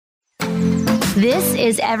This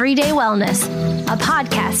is Everyday Wellness, a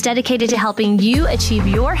podcast dedicated to helping you achieve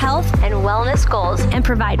your health and wellness goals and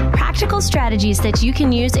provide practical strategies that you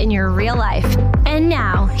can use in your real life. And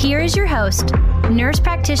now, here is your host, nurse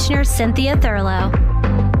practitioner Cynthia Thurlow.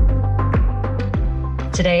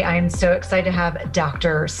 Today, I'm so excited to have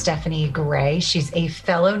Dr. Stephanie Gray. She's a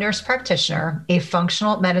fellow nurse practitioner, a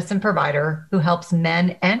functional medicine provider who helps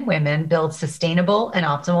men and women build sustainable and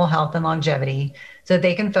optimal health and longevity so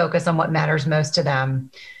they can focus on what matters most to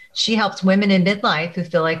them. She helps women in midlife who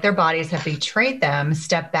feel like their bodies have betrayed them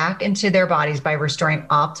step back into their bodies by restoring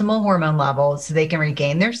optimal hormone levels so they can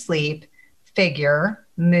regain their sleep, figure,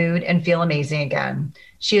 mood, and feel amazing again.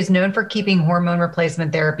 She is known for keeping hormone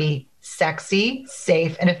replacement therapy sexy,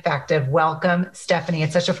 safe, and effective. Welcome, Stephanie.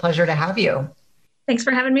 It's such a pleasure to have you. Thanks for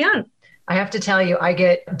having me on. I have to tell you, I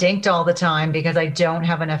get dinked all the time because I don't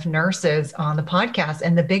have enough nurses on the podcast.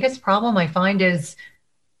 And the biggest problem I find is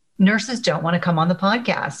nurses don't want to come on the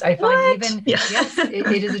podcast. I find yes,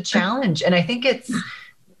 it is a challenge. And I think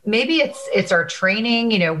maybe it's our training.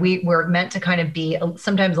 You know, we're meant to kind of be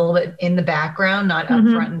sometimes a little bit in the background, not up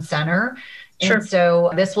front and center. Sure. And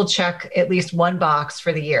so this will check at least one box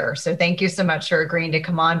for the year. So thank you so much for agreeing to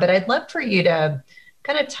come on. But I'd love for you to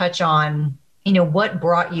kind of touch on, you know, what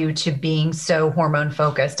brought you to being so hormone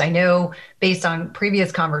focused. I know based on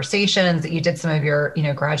previous conversations that you did some of your, you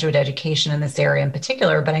know, graduate education in this area in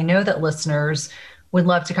particular, but I know that listeners would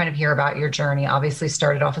love to kind of hear about your journey. Obviously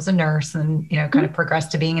started off as a nurse and, you know, kind of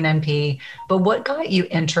progressed to being an NP, but what got you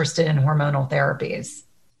interested in hormonal therapies?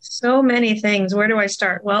 So many things. Where do I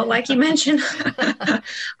start? Well, like you mentioned,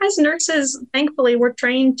 as nurses, thankfully, we're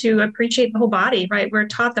trained to appreciate the whole body, right? We're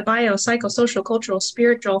taught the bio, psychosocial, cultural,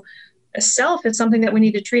 spiritual self is something that we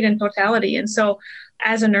need to treat in totality. And so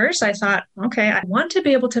as a nurse, I thought, okay, I want to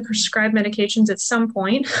be able to prescribe medications at some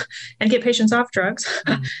point and get patients off drugs.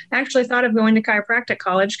 I actually thought of going to chiropractic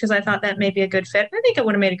college because I thought that may be a good fit. I think I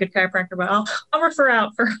would have made a good chiropractor, but I'll refer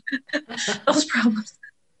out for those problems.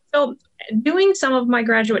 So doing some of my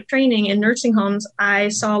graduate training in nursing homes, I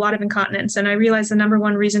saw a lot of incontinence, and I realized the number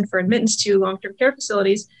one reason for admittance to long-term care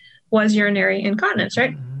facilities was urinary incontinence,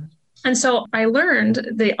 right? Mm-hmm. And so I learned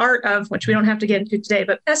the art of, which we don't have to get into today,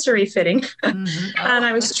 but pessary fitting. Mm-hmm. And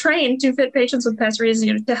I was trained to fit patients with pessaries,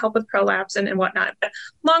 you know, to help with prolapse and whatnot. But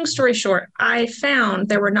long story short, I found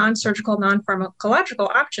there were non-surgical,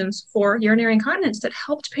 non-pharmacological options for urinary incontinence that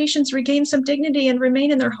helped patients regain some dignity and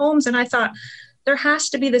remain in their homes. And I thought, there has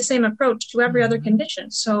to be the same approach to every other condition.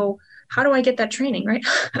 So how do I get that training, right?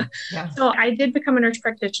 Yeah. So I did become a nurse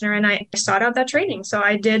practitioner and I sought out that training. So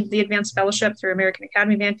I did the advanced fellowship through American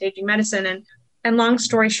Academy of Anti-Aging Medicine. And long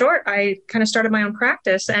story short, I kind of started my own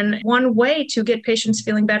practice. And one way to get patients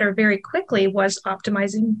feeling better very quickly was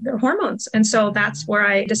optimizing their hormones. And so that's where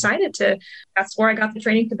I that's where I got the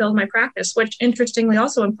training to build my practice, which interestingly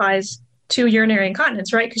also implies to urinary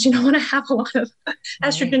incontinence, right? Because you don't want to have a lot of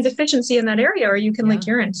estrogen deficiency in that area or you can leak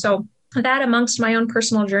urine. So that amongst my own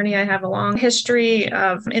personal journey, I have a long history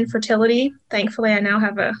of infertility. Thankfully, I now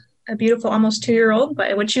have a beautiful almost 2-year-old,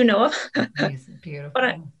 but which you know of. Beautiful.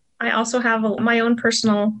 But I also have my own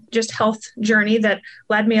personal just health journey that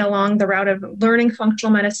led me along the route of learning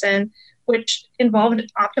functional medicine, which involved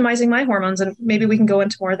optimizing my hormones. And maybe we can go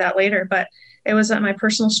into more of that later, but it was my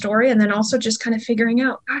personal story. And then also just kind of figuring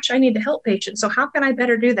out, gosh, I need to help patients. So how can I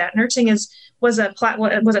better do that? Nursing was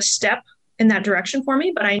a step in that direction for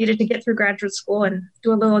me, but I needed to get through graduate school and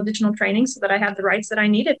do a little additional training so that I had the rights that I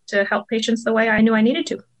needed to help patients the way I knew I needed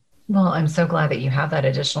to. Well, I'm so glad that you have that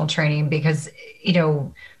additional training because, you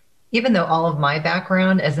know, even though all of my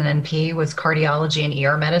background as an NP was cardiology and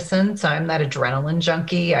ER medicine, so I'm that adrenaline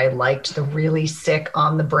junkie. I liked the really sick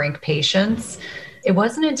on the brink patients. It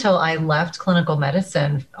wasn't until I left clinical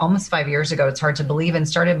medicine almost 5 years ago, it's hard to believe, and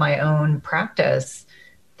started my own practice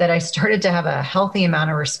that I started to have a healthy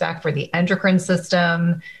amount of respect for the endocrine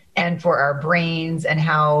system and for our brains and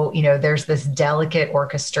how, you know, there's this delicate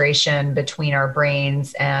orchestration between our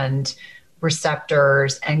brains and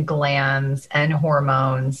receptors and glands and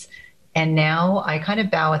hormones. And now I kind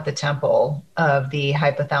of bow at the temple of the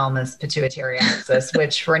hypothalamus pituitary axis,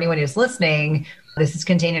 which for anyone who's listening, this is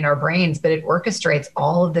contained in our brains, but it orchestrates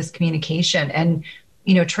all of this communication. And,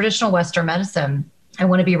 you know, traditional Western medicine, I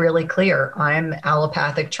want to be really clear. I'm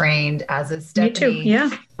allopathic trained, as is Stephanie. Me too, yeah.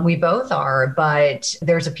 We both are, but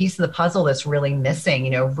there's a piece of the puzzle that's really missing.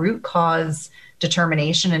 You know, root cause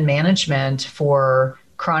determination and management for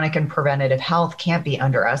chronic and preventative health can't be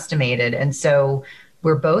underestimated. And so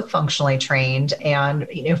we're both functionally trained. And,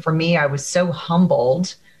 you know, for me, I was so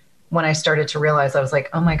humbled when I started to realize, I was like,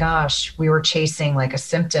 oh my gosh, we were chasing like a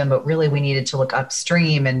symptom, but really we needed to look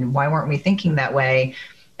upstream. And why weren't we thinking that way?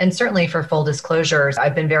 And certainly for full disclosures,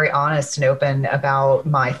 I've been very honest and open about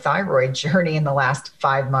my thyroid journey in the last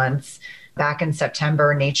 5 months. Back in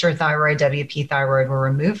September, Nature Thyroid, WP Thyroid were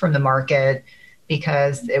removed from the market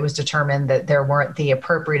because it was determined that there weren't the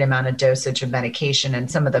appropriate amount of dosage of medication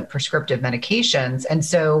and some of the prescriptive medications. And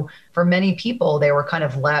so for many people, they were kind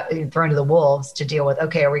of thrown to the wolves to deal with,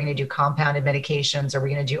 okay, are we going to do compounded medications? Are we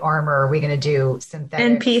going to do Armour? Are we going to do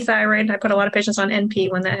synthetic? NP thyroid. I put a lot of patients on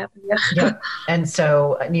NP when that happened. Yeah. Yep. And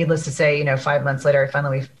so needless to say, 5 months later,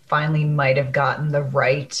 we finally might have gotten the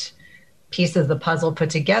right pieces of the puzzle put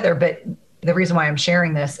together. But the reason why I'm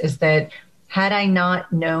sharing this is that had I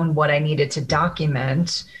not known what I needed to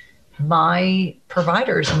document, my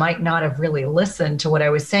providers might not have really listened to what I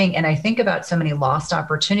was saying. And I think about so many lost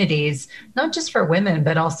opportunities, not just for women,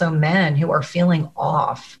 but also men who are feeling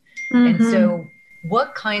off. Mm-hmm. And so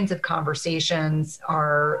what kinds of conversations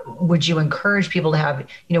would you encourage people to have?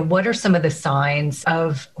 What are some of the signs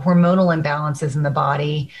of hormonal imbalances in the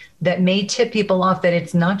body that may tip people off that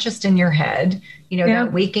it's not just in your head?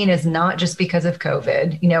 That weight gain is not just because of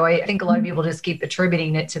COVID. I think a lot of people just keep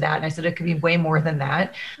attributing it to that. And I said, it could be way more than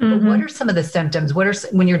that. Mm-hmm. But what are some of the symptoms?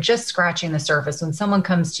 When you're just scratching the surface, when someone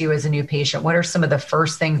comes to you as a new patient, what are some of the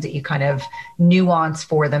first things that you kind of nuance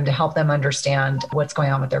for them to help them understand what's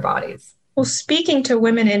going on with their bodies? Well, speaking to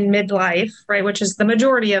women in midlife, right, which is the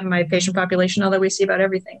majority of my patient population, although we see about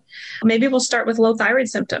everything, maybe we'll start with low thyroid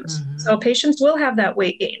symptoms. Mm-hmm. So patients will have that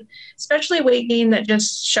weight gain, especially weight gain that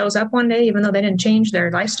just shows up one day, even though they didn't change their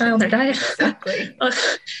lifestyle, their diet. Exactly.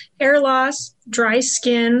 Hair loss, dry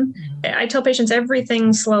skin. Mm-hmm. I tell patients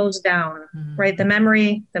everything slows down, mm-hmm. right? The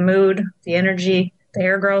memory, the mood, the energy, the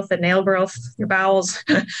hair growth, the nail growth, your bowels,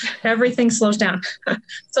 everything slows down.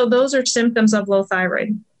 So those are symptoms of low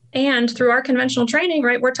thyroid. And through our conventional training,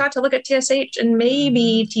 right, we're taught to look at TSH and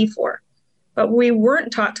maybe T4, but we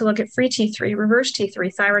weren't taught to look at free T3, reverse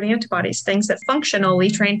T3, thyroid antibodies, things that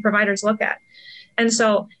functionally trained providers look at. And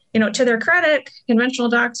so, to their credit, conventional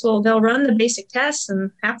docs they'll run the basic tests,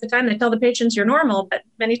 and half the time they tell the patients you're normal, but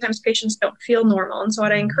many times patients don't feel normal. And so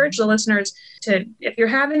what I encourage the listeners to, if you're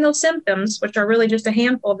having those symptoms, which are really just a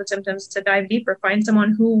handful of the symptoms, to dive deeper, find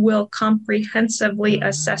someone who will comprehensively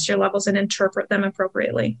assess your levels and interpret them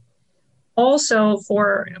appropriately. Also,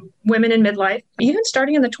 for women in midlife, even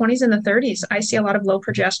starting in the 20s and the 30s, I see a lot of low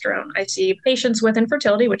progesterone. I see patients with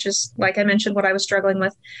infertility, which is, like I mentioned, what I was struggling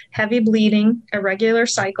with, heavy bleeding, irregular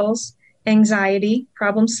cycles, anxiety,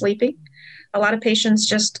 problems sleeping. A lot of patients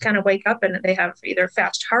just kind of wake up and they have either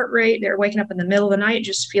fast heart rate, they're waking up in the middle of the night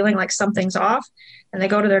just feeling like something's off, and they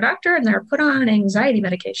go to their doctor and they're put on anxiety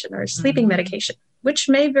medication or sleeping medication, which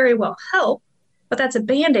may very well help. But that's a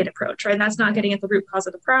Band-Aid approach, right? That's not getting at the root cause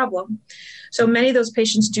of the problem. So many of those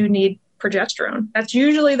patients do need progesterone. That's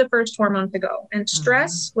usually the first hormone to go. And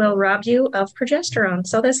stress will rob you of progesterone.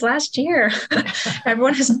 So this last year,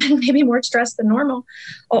 everyone has been maybe more stressed than normal.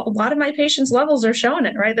 A lot of my patients' levels are showing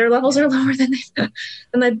it, right? Their levels are lower than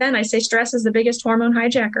they've been. I say stress is the biggest hormone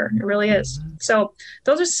hijacker. It really is. So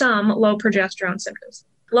those are some low progesterone symptoms.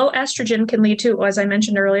 Low estrogen can lead to, as I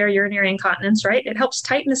mentioned earlier, urinary incontinence, right? It helps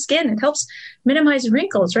tighten the skin. It helps minimize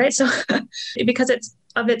wrinkles, right? So because it's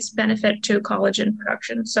of its benefit to collagen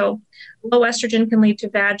production. So low estrogen can lead to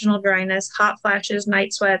vaginal dryness, hot flashes,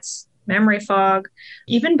 night sweats, memory fog,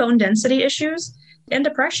 even bone density issues, and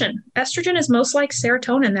depression. Estrogen is most like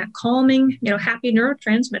serotonin, that calming, happy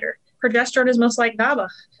neurotransmitter. Progesterone is most like GABA.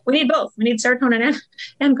 We need both. We need serotonin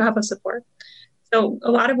and GABA support. So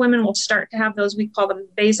a lot of women will start to have those, we call them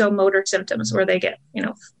vasomotor symptoms, where they get,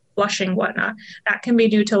 flushing, whatnot. That can be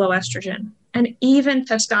due to low estrogen. And even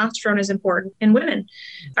testosterone is important in women.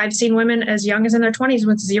 I've seen women as young as in their 20s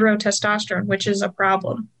with zero testosterone, which is a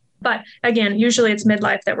problem. But again, usually it's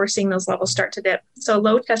midlife that we're seeing those levels start to dip. So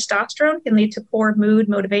low testosterone can lead to poor mood,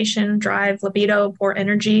 motivation, drive, libido, poor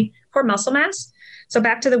energy, poor muscle mass. So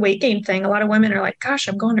back to the weight gain thing, a lot of women are like, gosh,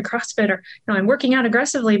 I'm going to CrossFit or I'm working out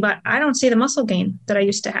aggressively, but I don't see the muscle gain that I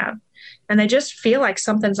used to have. And they just feel like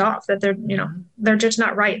something's off, that they're just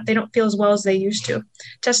not right. They don't feel as well as they used to.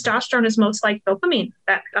 Testosterone is most like dopamine,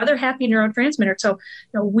 that other happy neurotransmitter. So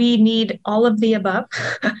we need all of the above.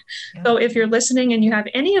 Yeah. So if you're listening and you have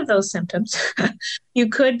any of those symptoms, you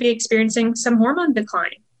could be experiencing some hormone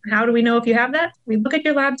decline. How do we know if you have that? We look at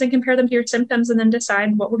your labs and compare them to your symptoms and then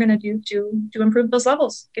decide what we're going to do to improve those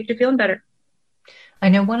levels, get you feeling better. I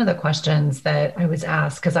know one of the questions that I was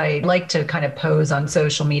asked, because I like to kind of pose on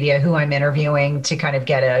social media who I'm interviewing to kind of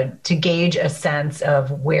to gauge a sense of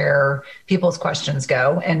where people's questions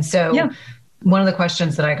go. And so one of the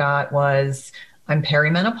questions that I got was, I'm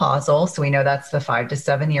perimenopausal. So we know that's the 5 to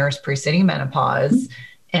 7 years preceding menopause.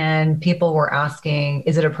 and people were asking,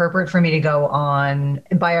 is it appropriate for me to go on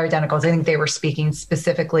bioidenticals? I think they were speaking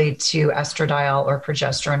specifically to estradiol or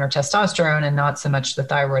progesterone or testosterone and not so much the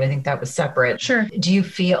thyroid. I think that was separate. Sure. Do you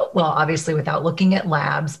feel, well, obviously without looking at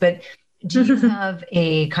labs, but do you have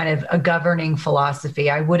a kind of a governing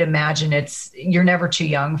philosophy? I would imagine you're never too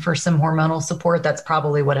young for some hormonal support. That's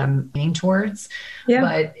probably what I'm leaning towards. Yeah.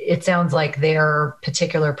 But it sounds like their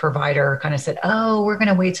particular provider kind of said, oh, we're going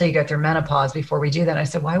to wait till you go through menopause before we do that. And I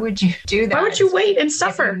said, why would you do that? Why would you wait and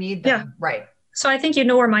suffer? If you need them? Yeah. Right. So I think you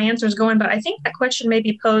know where my answer is going, but I think that question may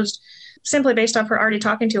be posed simply based off her already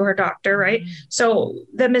talking to her doctor, right? Mm-hmm. So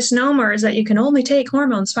the misnomer is that you can only take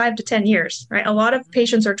hormones 5 to 10 years, right? A lot of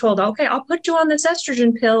patients are told, okay, I'll put you on this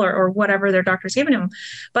estrogen pill or whatever their doctor's giving them.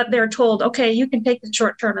 But they're told, okay, you can take the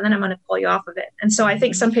short term and then I'm going to pull you off of it. And so I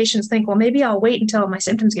think some patients think, well, maybe I'll wait until my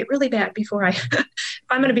symptoms get really bad before if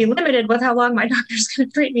I'm going to be limited with how long my doctor's going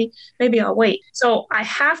to treat me, maybe I'll wait. So I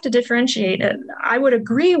have to differentiate. And I would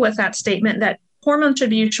agree with that statement that hormones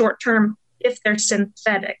should be used short term if they're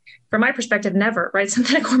synthetic. From my perspective, never, right?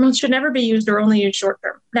 Synthetic hormones should never be used or only used short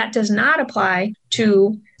term. That does not apply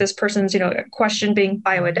to this person's, question being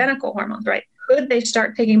bioidentical hormones, right? Could they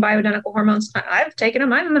start taking bioidentical hormones? I've taken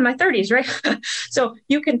them. I'm in my 30s, right? So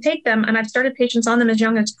you can take them, and I've started patients on them as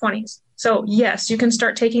young as 20s. So yes, you can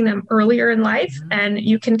start taking them earlier in life, and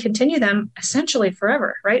you can continue them essentially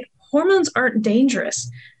forever, right? Hormones aren't dangerous.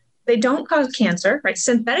 They don't cause cancer, right?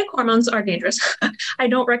 Synthetic hormones are dangerous. I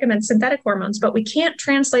don't recommend synthetic hormones, but we can't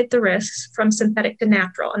translate the risks from synthetic to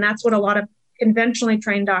natural. And that's what a lot of conventionally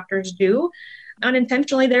trained doctors do.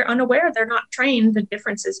 Unintentionally, they're unaware. They're not trained the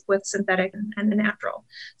differences with synthetic and the natural.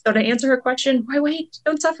 So to answer her question, why wait?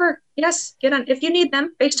 Don't suffer. Yes, get on. If you need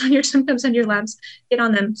them based on your symptoms and your labs, get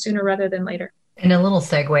on them sooner rather than later. And a little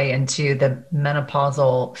segue into the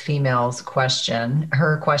menopausal female's question.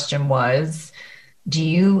 Her question was, do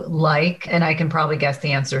you like, and I can probably guess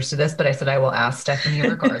the answers to this, but I said I will ask Stephanie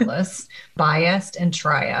regardless, biased and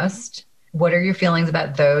triest. What are your feelings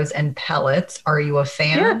about those and pellets? Are you a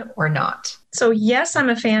fan or not? So yes, I'm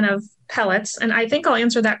a fan of pellets. And I think I'll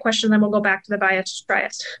answer that question, then we'll go back to the biased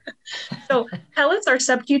triest. So pellets are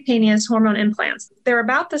subcutaneous hormone implants. They're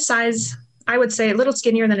about the size, I would say, a little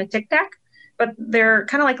skinnier than a Tic Tac, but they're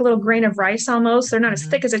kind of like a little grain of rice almost. They're not as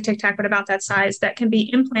thick as a Tic Tac, but about that size, that can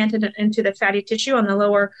be implanted into the fatty tissue on the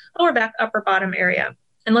lower back, upper bottom area.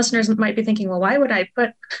 And listeners might be thinking, well, why would I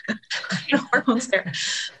put hormones there?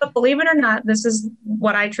 But believe it or not, this is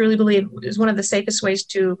what I truly believe is one of the safest ways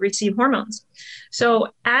to receive hormones. So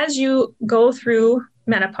as you go through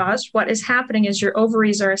menopause, what is happening is your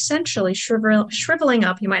ovaries are essentially shriveling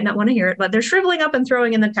up. You might not want to hear it, but they're shriveling up and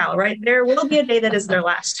throwing in the towel, right? There will be a day that is their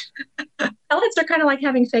last. Pellets are kind of like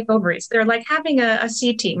having fake ovaries. They're like having a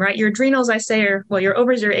C team, right? Your adrenals, I say, your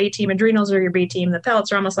ovaries are your A team, adrenals are your B team. The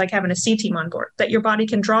pellets are almost like having a C team on board that your body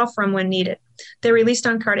can draw from when needed. They're released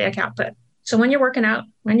on cardiac output. So when you're working out,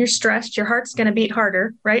 when you're stressed, your heart's going to beat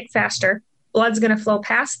harder, right? Faster. Blood's going to flow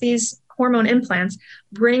past these hormone implants,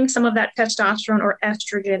 bring some of that testosterone or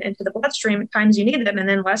estrogen into the bloodstream at times you need them, and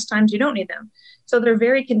then less times you don't need them. So they're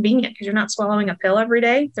very convenient because you're not swallowing a pill every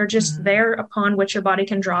day. They're just there upon which your body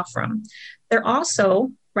can draw from. They're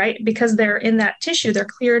also, right, because they're in that tissue, they're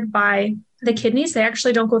cleared by the kidneys. They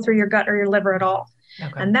actually don't go through your gut or your liver at all.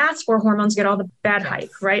 Okay. And that's where hormones get all the bad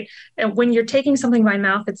hype, right? And when you're taking something by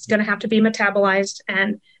mouth, it's going to have to be metabolized.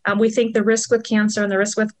 And we think the risk with cancer and the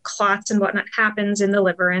risk with clots and whatnot happens in the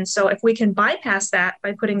liver. And so if we can bypass that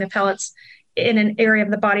by putting the pellets in an area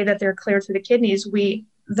of the body that they're cleared through the kidneys, we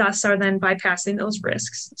thus are then bypassing those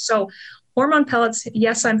risks. So hormone pellets,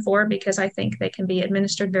 yes, I'm for, because I think they can be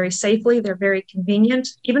administered very safely. They're very convenient.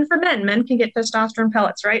 Even for men, men can get testosterone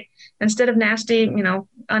pellets, right? Instead of nasty,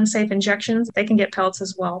 unsafe injections, they can get pellets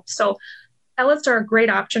as well. So pellets are a great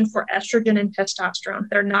option for estrogen and testosterone.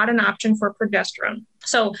 They're not an option for progesterone.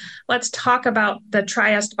 So let's talk about the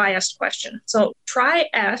triest biased question. So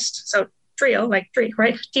triest, so trio, like tree,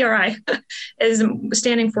 right? TRI is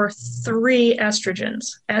standing for 3 estrogens: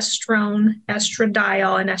 estrone,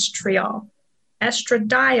 estradiol, and estriol.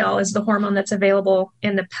 Estradiol is the hormone that's available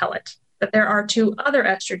in the pellet, but there are 2 other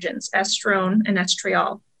estrogens, estrone and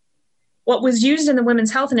estriol. What was used in the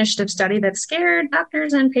Women's Health Initiative study that scared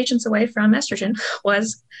doctors and patients away from estrogen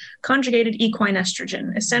was conjugated equine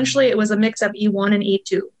estrogen. Essentially, it was a mix of E1 and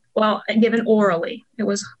E2. Well, given orally, it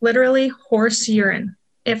was literally horse urine.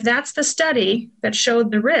 If that's the study that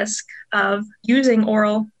showed the risk of using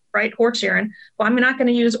oral, right, horse urine, well, I'm not going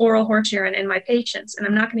to use oral horse urine in my patients, and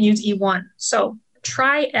I'm not going to use E1. So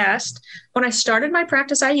triest, when I started my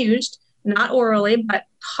practice, I used, not orally, but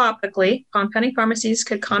topically. Compounding pharmacies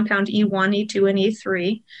could compound E1, E2, and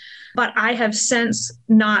E3. But I have since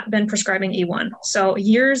not been prescribing E1. So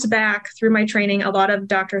years back through my training, a lot of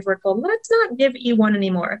doctors were told, let's not give E1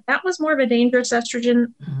 anymore. That was more of a dangerous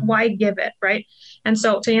estrogen. Why give it, right? And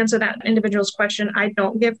so to answer that individual's question, I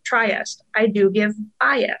don't give Triest. I do give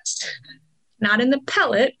Biest. Not in the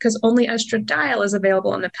pellet, because only estradiol is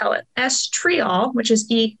available in the pellet. Estriol, which is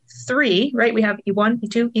E3, right? We have E1,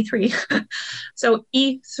 E2, E3. So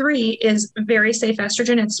E3 is very safe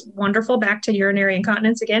estrogen. It's wonderful. Back to urinary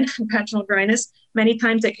incontinence again, vaginal dryness. Many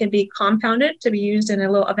times it can be compounded to be used in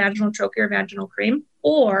a vaginal troche or vaginal cream,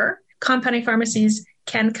 or compounding pharmacies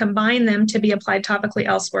can combine them to be applied topically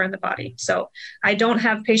elsewhere in the body. So I don't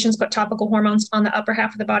have patients put topical hormones on the upper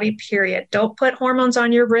half of the body, period. Don't put hormones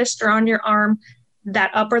on your wrist or on your arm. That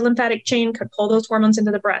upper lymphatic chain could pull those hormones into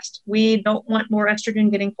the breast. We don't want more estrogen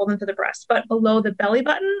getting pulled into the breast. But below the belly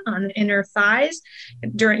button, on the inner thighs,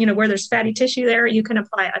 where there's fatty tissue there, you can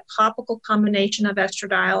apply a topical combination of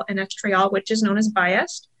estradiol and estriol, which is known as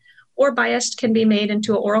Biest. Or Biest can be made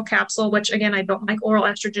into an oral capsule, which again, I don't like oral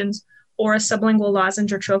estrogens, or a sublingual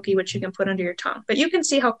lozenge or troche, which you can put under your tongue. But you can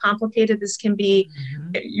see how complicated this can be.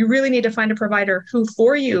 You really need to find a provider who,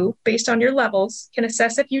 for you, based on your levels, can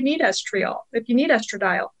assess if you need estriol, if you need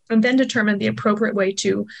estradiol, and then determine the appropriate way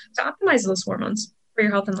to optimize those hormones for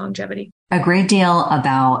your health and longevity. A great deal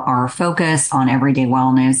about our focus on everyday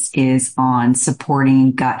wellness is on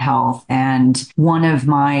supporting gut health. And one of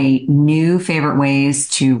my new favorite ways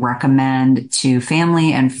to recommend to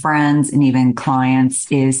family and friends and even clients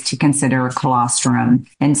is to consider colostrum.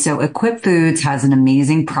 And so Equip Foods has an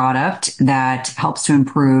amazing product that helps to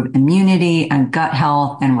improve immunity and gut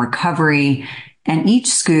health and recovery. And each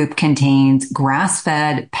scoop contains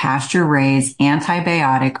grass-fed, pasture-raised,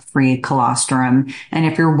 antibiotic-free colostrum. And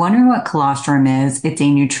if you're wondering what colostrum is, it's a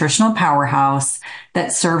nutritional powerhouse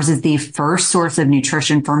that serves as the first source of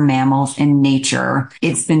nutrition for mammals in nature.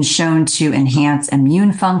 It's been shown to enhance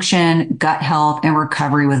immune function, gut health, and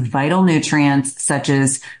recovery with vital nutrients such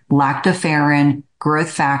as lactoferrin, growth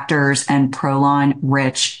factors, and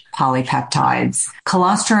proline-rich polypeptides.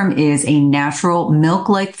 Colostrum is a natural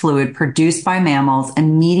milk-like fluid produced by mammals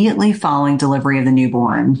immediately following delivery of the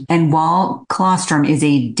newborn. And while colostrum is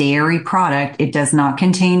a dairy product, it does not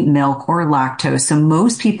contain milk or lactose. So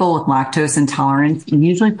most people with lactose intolerance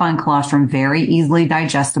usually find colostrum very easily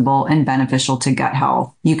digestible and beneficial to gut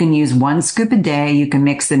health. You can use 1 scoop a day. You can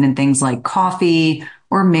mix it in things like coffee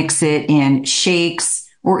or mix it in shakes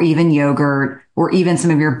or even yogurt, or even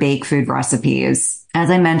some of your baked food recipes.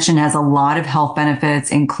 As I mentioned, has a lot of health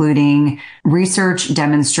benefits, including research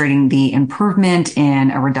demonstrating the improvement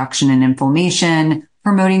in a reduction in inflammation,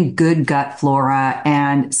 promoting good gut flora,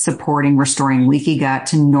 and supporting restoring leaky gut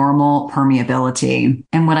to normal permeability.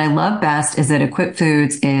 And what I love best is that Equip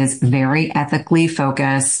Foods is very ethically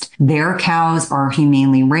focused. Their cows are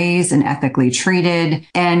humanely raised and ethically treated,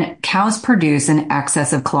 and cows produce an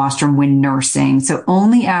excess of colostrum when nursing. So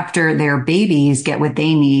only after their babies get what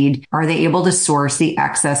they need are they able to source the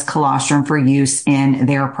excess colostrum for use in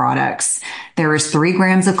their products. There is 3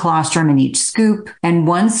 grams of colostrum in each scoop, and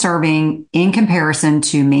 1 serving in comparison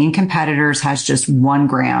to main competitors has just 1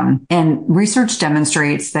 gram. And research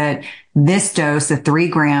demonstrates that this dose, the 3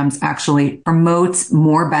 grams, actually promotes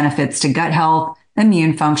more benefits to gut health,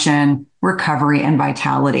 immune function, recovery, and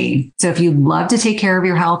vitality. So if you'd love to take care of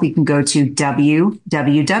your health, you can go to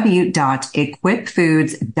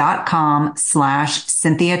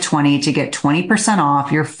www.equipfoods.com/Cynthia20 to get 20%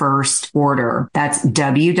 off your first order. That's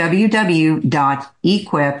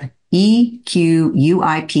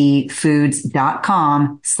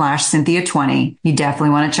www.equipfoods.com/Cynthia20. You definitely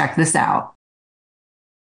want to check this out.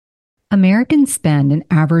 Americans spend an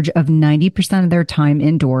average of 90% of their time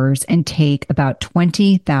indoors and take about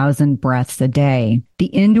 20,000 breaths a day. The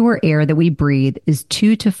indoor air that we breathe is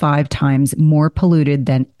 2 to 5 times more polluted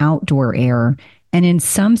than outdoor air, and in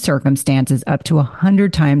some circumstances up to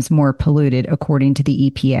 100 times more polluted, according to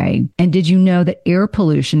the EPA. And did you know that air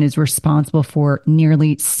pollution is responsible for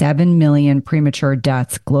nearly 7 million premature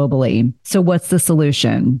deaths globally? So what's the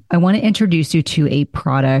solution? I want to introduce you to a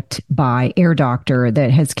product by Air Doctor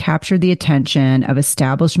that has captured the attention of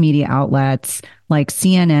established media outlets like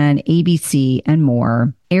CNN, ABC, and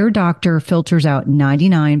more. Air Doctor filters out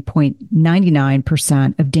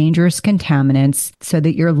 99.99% of dangerous contaminants so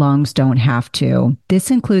that your lungs don't have to.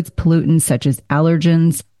 This includes pollutants such as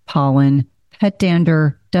allergens, pollen, pet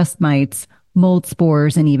dander, dust mites, mold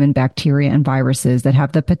spores, and even bacteria and viruses that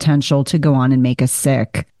have the potential to go on and make us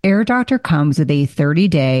sick. Air Doctor comes with a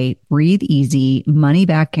 30-day, breathe easy,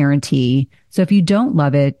 money-back guarantee. So if you don't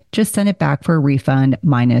love it, just send it back for a refund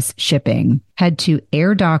minus shipping. Head to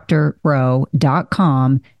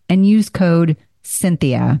airdoctorpro.com and use code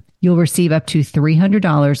Cynthia, you'll receive up to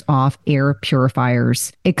 $300 off air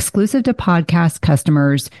purifiers. Exclusive to podcast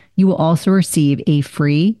customers, you will also receive a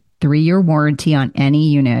free 3-year warranty on any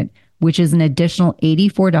unit, which is an additional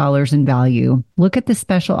 $84 in value. Look at the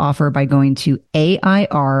special offer by going to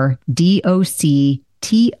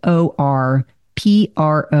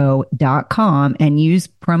AIRDOCTORPRO.com and use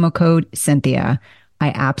promo code Cynthia.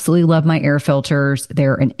 I absolutely love my air filters.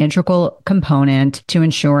 They're an integral component to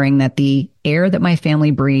ensuring that the air that my family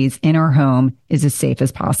breathes in our home is as safe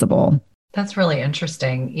as possible. That's really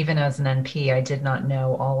interesting. Even as an NP, I did not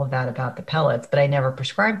know all of that about the pellets, but I never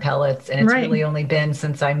prescribed pellets. And it's really only been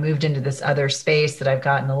since I moved into this other space that I've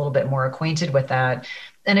gotten a little bit more acquainted with that.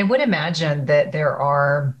 And I would imagine that there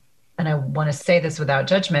are, and I want to say this without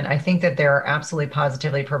judgment, I think that there are absolutely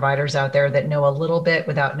positively providers out there that know a little bit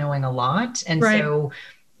without knowing a lot. And so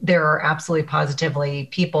there are absolutely positively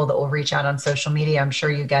people that will reach out on social media. I'm sure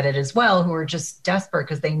you get it as well, who are just desperate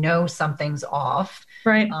because they know something's off.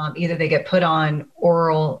 Either they get put on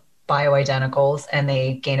oral bioidenticals and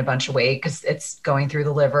they gain a bunch of weight because it's going through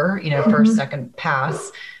the liver, first, second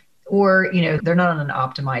pass, or, they're not on an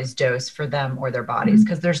optimized dose for them or their bodies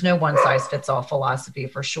because there's no one size fits all philosophy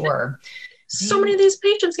for sure. So many of these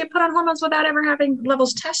patients get put on hormones without ever having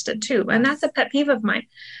levels tested too. And that's a pet peeve of mine.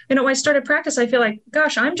 When I started practice, I feel like,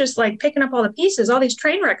 gosh, I'm just like picking up all the pieces. All these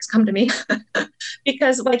train wrecks come to me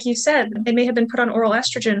because like you said, they may have been put on oral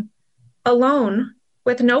estrogen alone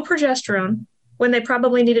with no progesterone when they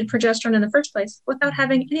probably needed progesterone in the first place without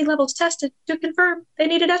having any levels tested to confirm they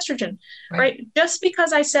needed estrogen, right? Just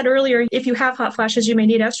because I said earlier, if you have hot flashes, you may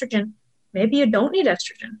need estrogen. Maybe you don't need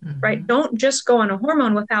estrogen, right? Don't just go on a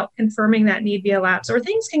hormone without confirming that need via labs, or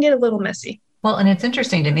things can get a little messy. Well, and it's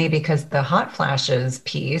interesting to me because the hot flashes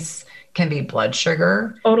piece can be blood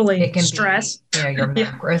sugar. Totally. It can stress. be, your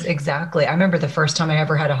macros. Exactly. I remember the first time I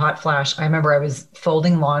ever had a hot flash, I remember I was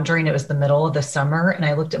folding laundry and it was the middle of the summer. And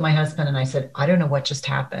I looked at my husband and I said, I don't know what just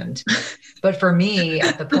happened. But for me,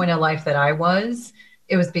 at the point of life that I was,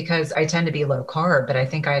 it was because I tend to be low carb, but I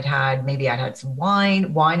think I'd had some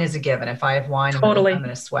wine. Wine is a given. If I have wine, I'm going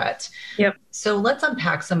to sweat. Yep. So let's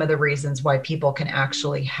unpack some of the reasons why people can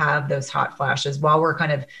actually have those hot flashes while we're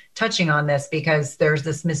kind of touching on this, because there's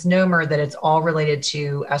this misnomer that it's all related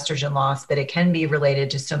to estrogen loss, but it can be related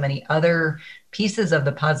to so many other pieces of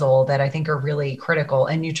the puzzle that I think are really critical.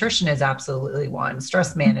 And nutrition is absolutely one.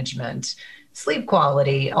 Stress management, sleep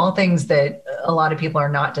quality, all things that a lot of people are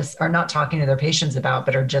not talking to their patients about,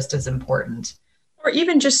 but are just as important. Or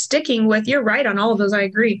even just sticking with, you're right on all of those, I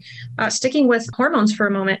agree. Sticking with hormones for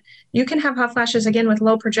a moment, you can have hot flashes again with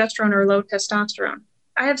low progesterone or low testosterone.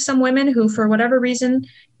 I have some women who, for whatever reason,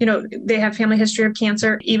 they have family history of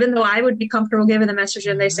cancer. Even though I would be comfortable giving them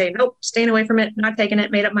estrogen, they say, nope, staying away from it, not taking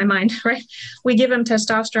it, made up my mind, right? We give them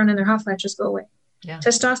testosterone and their hot flashes go away. Yeah.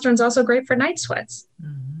 Testosterone is also great for night sweats.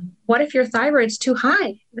 What if your thyroid's too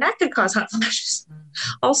high? That could cause hot flashes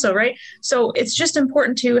also, right? So it's just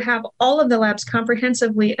important to have all of the labs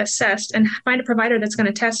comprehensively assessed and find a provider that's going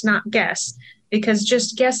to test, not guess, because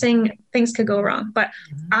just guessing, things could go wrong. But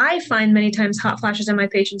I find many times hot flashes in my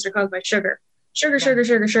patients are caused by sugar. Sugar. Sugar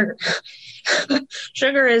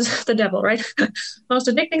is the devil, right? Most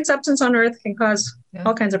addicting substance on earth, can cause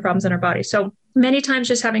all kinds of problems in our body. So many times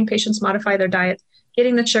just having patients modify their diet,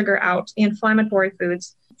 getting the sugar out, the inflammatory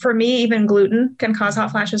foods. For me, even gluten can cause hot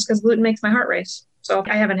flashes because gluten makes my heart race. So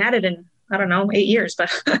I haven't had it in, 8 years,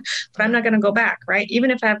 but I'm not going to go back, right? Even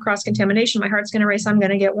if I have cross-contamination, my heart's going to race. I'm going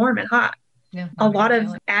to get warm and hot. Yeah, a lot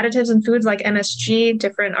of additives in foods like MSG,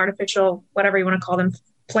 different artificial, whatever you want to call them,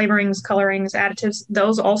 flavorings, colorings, additives,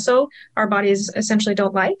 those also our bodies essentially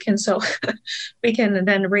don't like. And so we can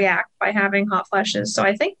then react by having hot flashes. So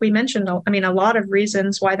I think we mentioned, a lot of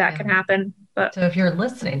reasons why that can happen. But so if you're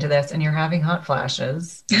listening to this and you're having hot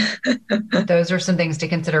flashes, those are some things to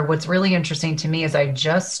consider. What's really interesting to me is I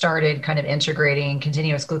just started kind of integrating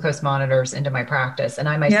continuous glucose monitors into my practice. And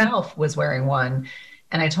I myself was wearing one.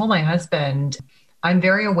 And I told my husband, I'm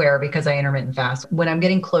very aware because I intermittent fast. When I'm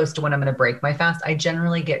getting close to when I'm going to break my fast, I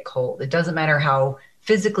generally get cold. It doesn't matter how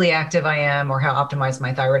physically active I am or how optimized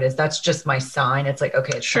my thyroid is. That's just my sign. It's like,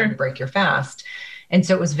 okay, it's time to break your fast. And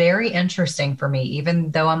so it was very interesting for me,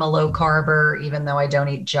 even though I'm a low carber, even though I don't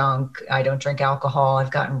eat junk, I don't drink alcohol,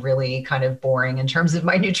 I've gotten really kind of boring in terms of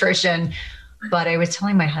my nutrition. But I was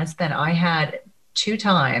telling my husband, I had 2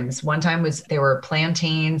 times. One time they were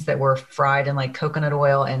plantains that were fried in like coconut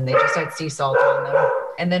oil and they just had sea salt on them.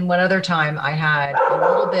 And then one other time I had a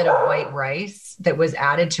little bit of white rice that was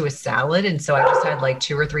added to a salad. And so I just had like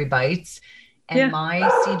 2 or 3 bites. And my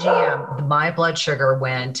CGM, my blood sugar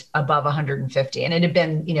went above 150. And it had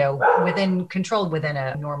been, controlled within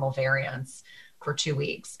a normal variance. for 2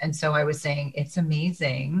 weeks. And so I was saying, it's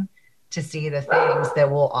amazing to see the things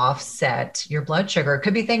that will offset your blood sugar. It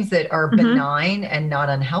could be things that are benign and not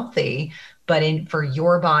unhealthy, but for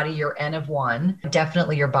your body, your N of 1,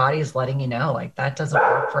 definitely your body is letting you know, like, that doesn't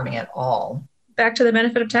work for me at all. Back to the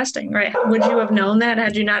benefit of testing, right? Would you have known that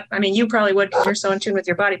had you not, I mean, you probably would because you're so in tune with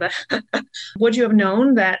your body, but would you have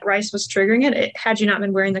known that rice was triggering it had you not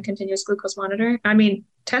been wearing the continuous glucose monitor? I mean,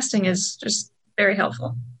 testing is just very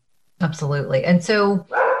helpful. Absolutely. And so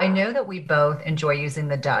I know that we both enjoy using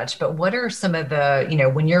the Dutch, but what are some of the,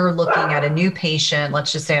 when you're looking at a new patient,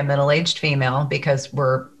 let's just say a middle-aged female, because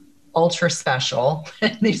we're ultra special.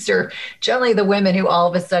 These are generally the women who all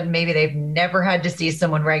of a sudden, maybe they've never had to see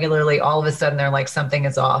someone regularly. All of a sudden they're like, something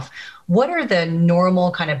is off. What are the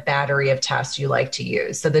normal kind of battery of tests you like to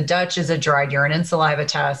use? So the Dutch is a dried urine and saliva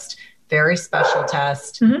test, very special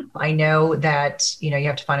test. I know that, you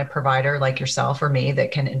have to find a provider like yourself or me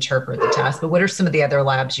that can interpret the test, but what are some of the other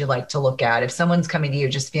labs you like to look at? If someone's coming to you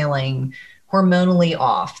just feeling hormonally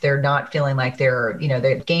off, they're not feeling like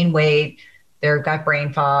they've gained weight, they've got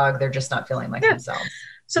brain fog, they're just not feeling like themselves.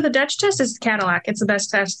 So the Dutch test is Cadillac. It's the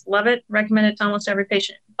best test. Love it. Recommend it to almost every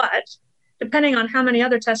patient. But depending on how many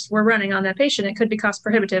other tests we're running on that patient, it could be cost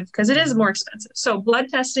prohibitive because it is more expensive. So blood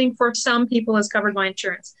testing for some people is covered by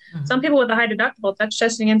insurance. Some people with a high deductible, Dutch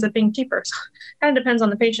testing ends up being cheaper. So it kind of depends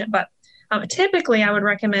on the patient. But typically I would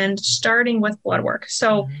recommend starting with blood work.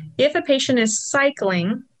 So if a patient is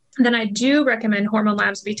cycling, then I do recommend hormone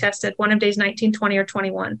labs be tested one of days 19, 20, or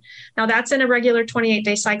 21. Now that's in a regular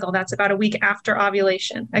 28-day cycle. That's about a week after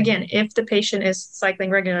ovulation. Again, if the patient is cycling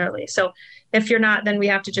regularly. So if you're not, then we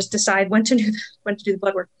have to just decide when to do the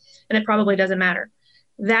blood work. And it probably doesn't matter.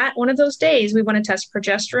 That one of those days, we want to test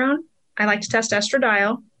progesterone. I like to test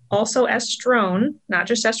estradiol, also estrone, not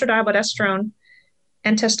just estradiol, but estrone,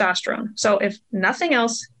 and testosterone. So if nothing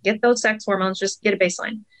else, get those sex hormones, just get a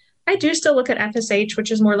baseline. I do still look at FSH,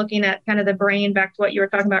 which is more looking at kind of the brain, back to what you were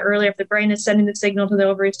talking about earlier, if the brain is sending the signal to the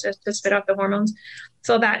ovaries to spit out the hormones.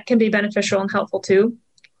 So that can be beneficial and helpful too.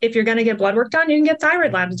 If you're going to get blood work done, you can get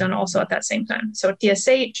thyroid labs done also at that same time. So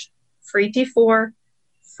TSH, free T4,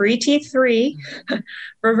 free T3,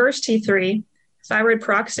 reverse T3, thyroid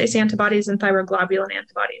peroxidase antibodies, and thyroid globulin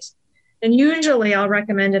antibodies. And usually I'll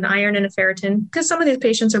recommend an iron and a ferritin because some of these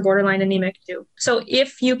patients are borderline anemic too. So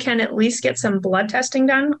if you can at least get some blood testing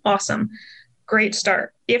done, awesome. Great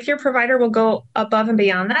start. If your provider will go above and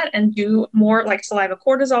beyond that and do more like saliva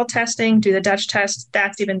cortisol testing, do the Dutch test,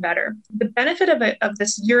 that's even better. The benefit of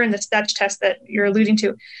this urine, this Dutch test that you're alluding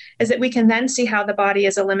to, is that we can then see how the body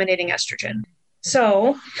is eliminating estrogen.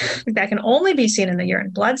 So that can only be seen in the urine.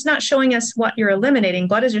 Blood's not showing us what you're eliminating.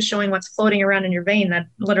 Blood is just showing what's floating around in your vein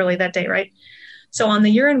literally that day, right? So on the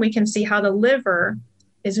urine, we can see how the liver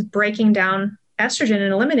is breaking down estrogen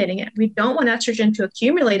and eliminating it. We don't want estrogen to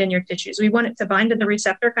accumulate in your tissues. We want it to bind to the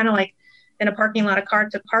receptor, kind of like in a parking lot of car,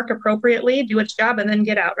 to park appropriately, do its job, and then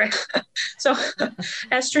get out, right? So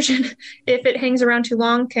estrogen, if it hangs around too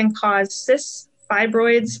long, can cause cysts,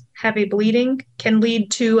 fibroids, heavy bleeding, can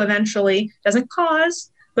lead to eventually, doesn't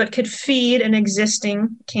cause, but could feed an existing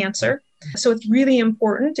cancer. So it's really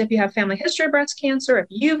important if you have family history of breast cancer, if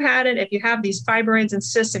you've had it, if you have these fibroids and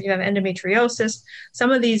cysts, if you have endometriosis,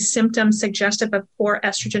 some of these symptoms suggestive of poor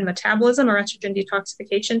estrogen metabolism or estrogen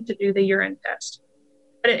detoxification, to do the urine test.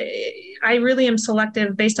 But I really am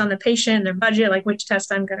selective based on the patient and their budget, like which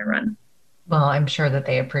test I'm going to run. Well, I'm sure that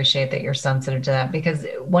they appreciate that you're sensitive to that, because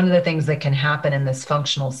one of the things that can happen in this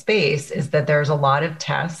functional space is that there's a lot of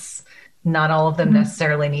tests. Not all of them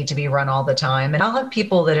necessarily need to be run all the time. And I'll have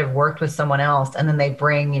people that have worked with someone else and then they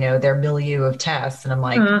bring, their milieu of tests. And I'm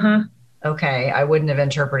like, okay, I wouldn't have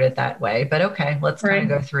interpreted it that way, but okay, let's kind of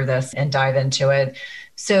go through this and dive into it.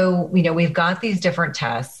 So, we've got these different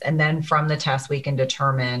tests, and then from the tests, we can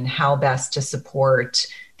determine how best to support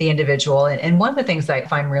the individual. And one of the things that I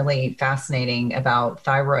find really fascinating about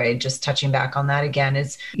thyroid, just touching back on that again,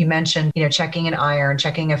 is you mentioned, checking an iron,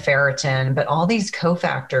 checking a ferritin, but all these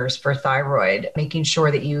cofactors for thyroid, making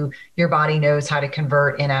sure that your body knows how to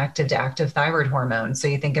convert inactive to active thyroid hormones. So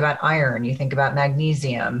you think about iron, you think about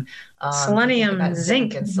magnesium, selenium,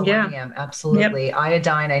 zinc, and selenium. Absolutely. Yep.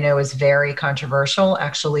 Iodine, I know, is very controversial.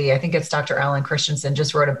 Actually, I think it's Dr. Alan Christensen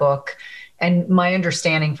just wrote a book. And my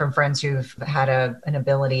understanding from friends who've had an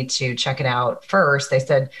ability to check it out first, they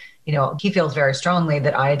said, he feels very strongly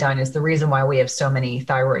that iodine is the reason why we have so many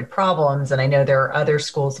thyroid problems. And I know there are other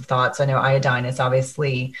schools of thoughts. I know iodine is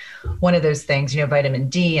obviously one of those things, vitamin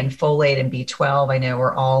D and folate and B12, I know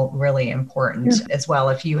are all really important as well.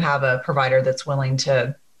 If you have a provider that's willing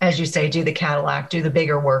to, as you say, do the Cadillac, do the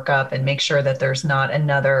bigger workup and make sure that there's not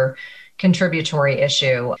another contributory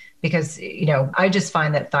issue because, I just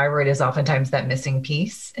find that thyroid is oftentimes that missing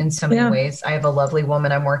piece in so many ways. I have a lovely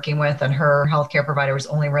woman I'm working with, and her healthcare provider was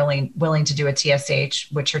only really willing to do a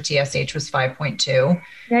TSH, which her TSH was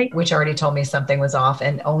 5.2, which already told me something was off,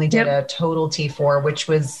 and only did a total T4, which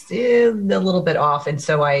was a little bit off. And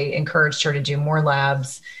so I encouraged her to do more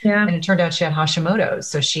labs. And it turned out she had Hashimoto's.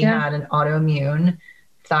 So she had an autoimmune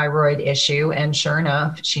thyroid issue, and sure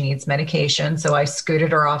enough, she needs medication. So I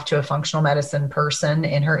scooted her off to a functional medicine person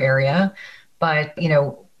in her area. But,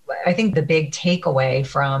 I think the big takeaway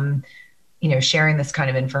from, sharing this kind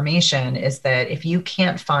of information is that if you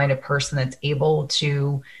can't find a person that's able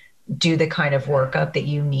to do the kind of workup that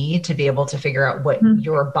you need to be able to figure out what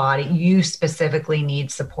your body, you specifically need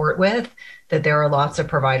support with, that there are lots of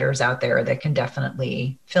providers out there that can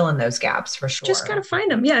definitely fill in those gaps for sure. Just got to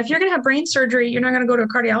find them. Yeah. If you're going to have brain surgery, you're not going to go to a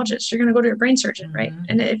cardiologist. You're going to go to a brain surgeon, right?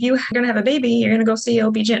 And if you're going to have a baby, you're going to go see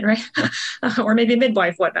OB-GYN, right? Or maybe a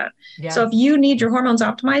midwife, whatnot. So if you need your hormones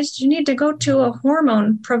optimized, you need to go to a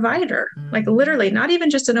hormone provider, like literally, not even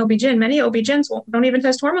just an OB-GYN. Many OB-GYNs don't even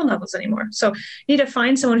test hormone levels anymore. So you need to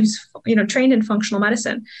find someone who's, trained in functional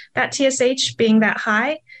medicine. That TSH being that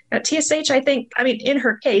high, that TSH, in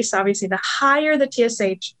her case, obviously, the higher the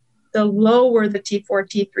TSH, the lower the T4,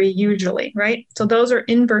 T3 usually, right? So those are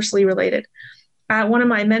inversely related. One of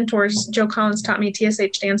my mentors, Joe Collins, taught me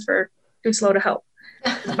TSH stands for too slow to help.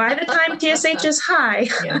 By the time TSH is high,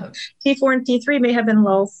 T4 and T3 may have been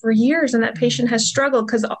low for years, and that patient has struggled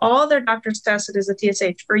because all their doctors tested is a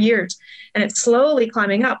TSH for years, and it's slowly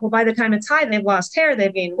climbing up. Well, by the time it's high, they've lost hair,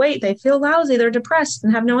 they've gained weight, they feel lousy, they're depressed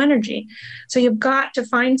and have no energy. So you've got to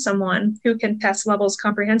find someone who can test levels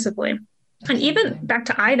comprehensively. And even back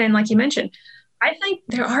to iodine, like you mentioned, I think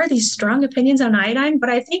there are these strong opinions on iodine, but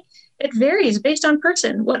I think it varies based on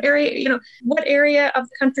person. What area of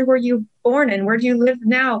the country were you born in? Where do you live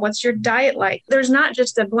now? What's your diet like? There's not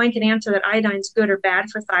just a blanket answer that iodine's good or bad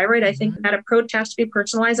for thyroid. I think that approach has to be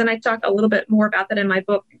personalized. And I talk a little bit more about that in my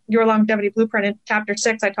book, Your Longevity Blueprint. In chapter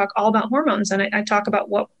 6, I talk all about hormones. And I talk about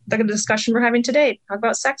what the discussion we're having today, talk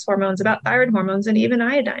about sex hormones, about thyroid hormones, and even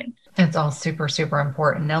iodine. That's all super, super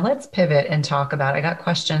important. Now let's pivot and talk about, I got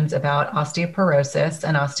questions about osteoporosis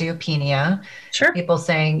and osteopenia. Sure. People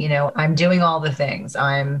saying, I'm doing all the things.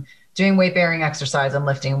 I'm doing weight-bearing exercise. I'm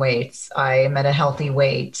lifting weights. I'm at a healthy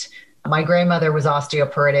weight. My grandmother was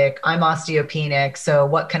osteoporotic. I'm osteopenic. So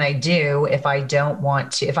what can I do if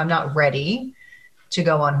I'm not ready to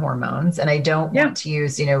go on hormones and I don't want to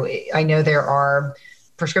use, I know there are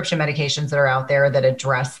prescription medications that are out there that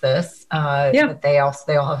address this, but they all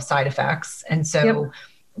have side effects. And so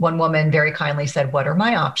one woman very kindly said, what are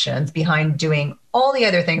my options behind doing all the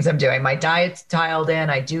other things I'm doing? My diet's dialed in.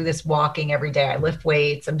 I do this walking every day. I lift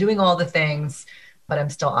weights. I'm doing all the things, but I'm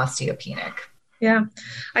still osteopenic. Yeah,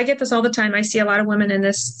 I get this all the time. I see a lot of women in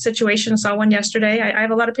this situation. Saw one yesterday. I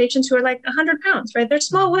have a lot of patients who are like 100 pounds, right? They're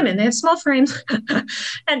small women. They have small frames.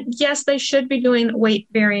 And yes, they should be doing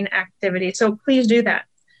weight-bearing activity. So please do that.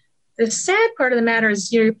 The sad part of the matter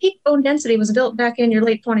is your peak bone density was built back in your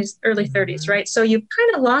late 20s, early 30s, right? So you've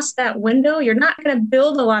kind of lost that window. You're not going to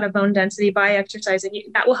build a lot of bone density by exercising.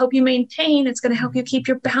 That will help you maintain. It's going to help you keep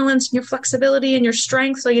your balance and your flexibility and your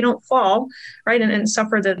strength so you don't fall, right? And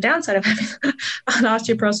suffer the downside of having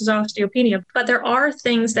osteoporosis, osteopenia. But there are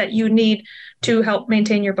things that you need to help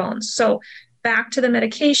maintain your bones. So back to the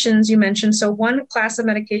medications you mentioned. So one class of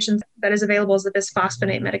medications that is available is the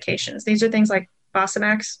bisphosphonate medications. These are things like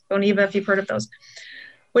Fosamax, Boniva, if you've heard of those,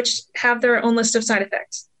 which have their own list of side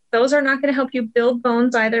effects. Those are not going to help you build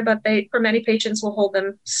bones either, but they, for many patients, will hold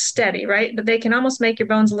them steady, right? But they can almost make your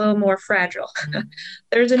bones a little more fragile.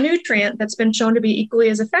 There's a nutrient that's been shown to be equally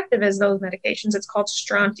as effective as those medications. It's called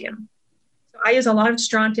strontium. So I use a lot of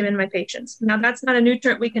strontium in my patients. Now, that's not a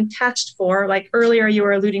nutrient we can test for. Like earlier, you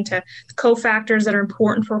were alluding to cofactors that are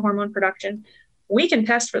important for hormone production. We can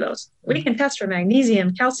test for those. We can test for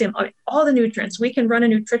magnesium, calcium, all the nutrients. We can run a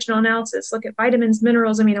nutritional analysis, look at vitamins,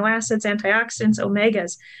 minerals, amino acids, antioxidants,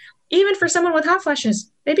 omegas. Even for someone with hot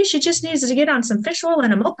flashes, maybe she just needs to get on some fish oil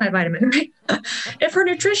and a multivitamin, right? If her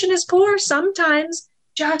nutrition is poor, sometimes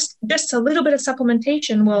just a little bit of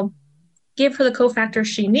supplementation will give her the cofactors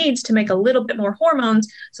she needs to make a little bit more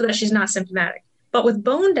hormones so that she's not symptomatic. But with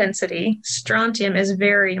bone density, strontium is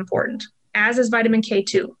very important, as is vitamin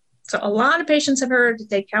K2. So a lot of patients have heard to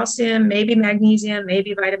take calcium, maybe magnesium,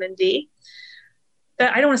 maybe vitamin D.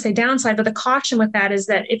 But I don't want to say downside, but the caution with that is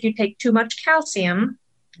that if you take too much calcium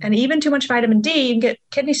and even too much vitamin D, you can get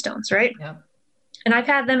kidney stones, right? Yeah. And I've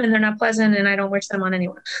had them and they're not pleasant and I don't wish them on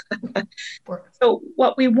anyone. So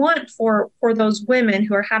what we want for those women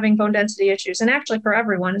who are having bone density issues, and actually for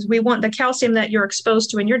everyone, is we want the calcium that you're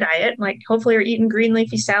exposed to in your diet, like hopefully you're eating green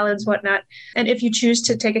leafy salads, whatnot. And if you choose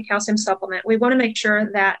to take a calcium supplement, we want to make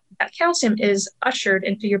sure that that calcium is ushered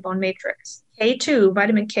into your bone matrix. K2,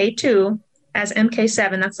 vitamin K2, as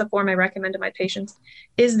MK7, that's the form I recommend to my patients,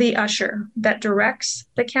 is the usher that directs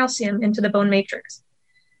the calcium into the bone matrix.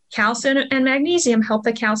 Calcium and magnesium help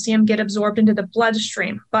the calcium get absorbed into the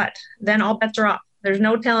bloodstream, but then all bets are off. There's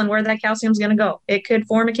no telling where that calcium is going to go. It could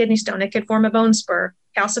form a kidney stone. It could form a bone spur,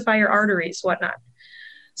 calcify your arteries, whatnot.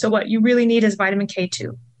 So what you really need is vitamin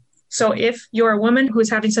K2. So if you're a woman who's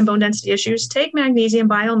having some bone density issues, take magnesium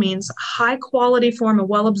by all means, high quality form, a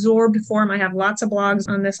well-absorbed form. I have lots of blogs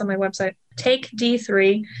on this on my website. Take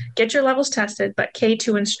D3, get your levels tested, but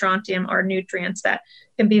K2 and strontium are nutrients that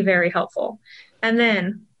can be very helpful. And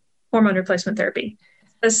then hormone replacement therapy.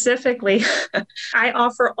 Specifically, I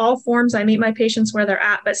offer all forms. I meet my patients where they're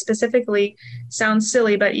at, but specifically, sounds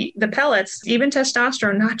silly, but the pellets, even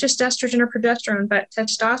testosterone, not just estrogen or progesterone, but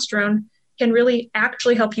testosterone can really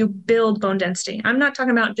actually help you build bone density. I'm not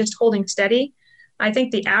talking about just holding steady. I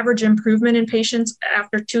think the average improvement in patients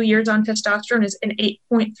after 2 years on testosterone is an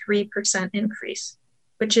 8.3% increase,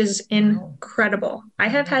 which is incredible. I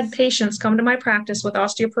have had patients come to my practice with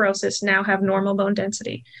osteoporosis now have normal bone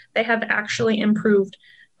density. They have actually improved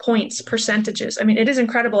points, percentages. I mean, it is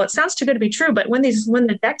incredible. It sounds too good to be true, but when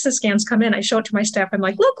the DEXA scans come in, I show it to my staff. I'm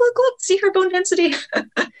like, look, see her bone density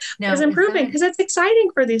is improving because it's exciting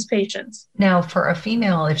for these patients. Now, for a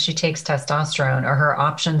female, if she takes testosterone, are her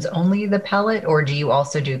options only the pellet, or do you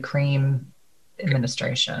also do cream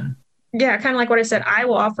administration? Yeah, kind of like what I said, I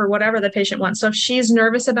will offer whatever the patient wants. So if she's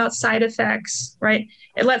nervous about side effects, right?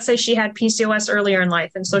 And let's say she had PCOS earlier in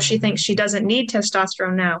life, and so she thinks she doesn't need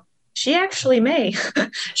testosterone now. She actually may.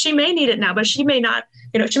 She may need it now, but she may not,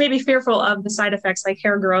 she may be fearful of the side effects like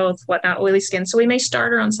hair growth, whatnot, oily skin. So we may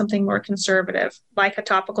start her on something more conservative, like a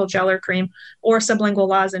topical gel or cream or sublingual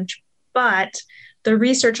lozenge. But the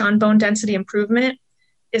research on bone density improvement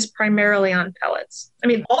is primarily on pellets. I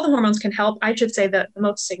mean, all the hormones can help. I should say that the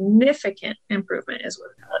most significant improvement is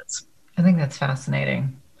with pellets. I think that's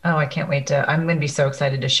fascinating. Oh, I can't wait I'm going to be so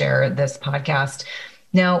excited to share this podcast.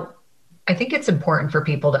 Now, I think it's important for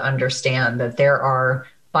people to understand that there are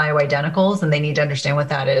bioidenticals, and they need to understand what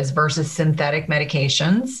that is, versus synthetic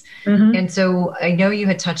medications. Mm-hmm. And so I know you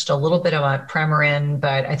had touched a little bit about Premarin,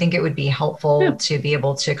 but I think it would be helpful to be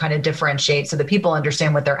able to kind of differentiate so that people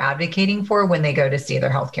understand what they're advocating for when they go to see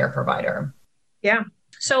their healthcare provider. Yeah.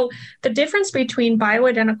 So the difference between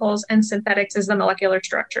bioidenticals and synthetics is the molecular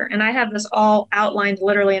structure. And I have this all outlined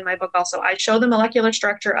literally in my book also. I show the molecular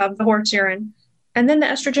structure of the horse urine and then the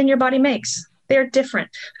estrogen your body makes. They're different.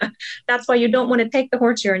 That's why you don't want to take the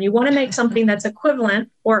horse urine. You want to make something that's equivalent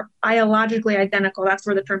or biologically identical. That's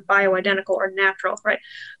where the term bioidentical or natural, right,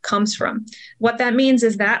 comes from. What that means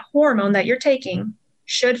is that hormone that you're taking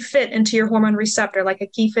should fit into your hormone receptor like a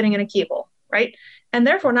key fitting in a keyhole, right? And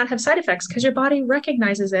therefore not have side effects because your body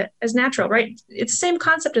recognizes it as natural, right? It's the same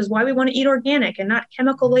concept as why we want to eat organic and not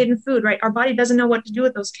chemical-laden food, right? Our body doesn't know what to do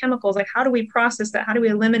with those chemicals. Like, how do we process that? How do we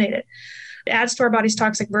eliminate it? It adds to our body's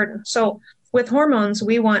toxic burden. So with hormones,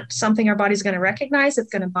 we want something our body's going to recognize,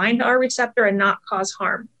 it's going to bind to our receptor and not cause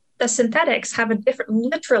harm. The synthetics have a different,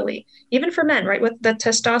 literally, even for men, right, with the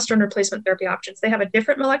testosterone replacement therapy options, they have a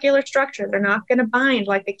different molecular structure. They're not going to bind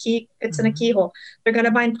like the key fits in a keyhole. They're going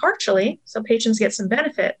to bind partially, so patients get some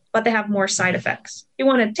benefit, but they have more side effects. You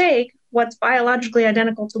want to take what's biologically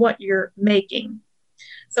identical to what you're making.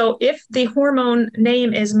 So if the hormone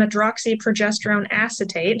name is medroxyprogesterone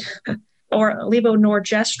acetate, or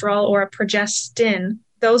levonorgestrel or a progestin,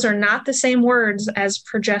 those are not the same words as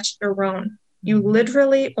progesterone. You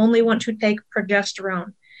literally only want to take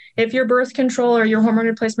progesterone. If your birth control or your hormone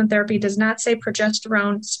replacement therapy does not say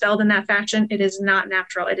progesterone spelled in that fashion, it is not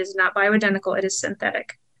natural. It is not bioidentical. It is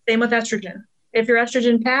synthetic. Same with estrogen. If your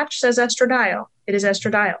estrogen patch says estradiol, it is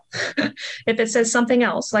estradiol. If it says something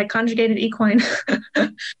else like conjugated equine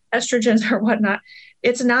estrogens or whatnot,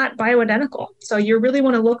 it's not bioidentical. So you really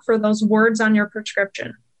want to look for those words on your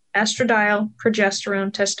prescription. Estradiol,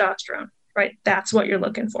 progesterone, testosterone, right? That's what you're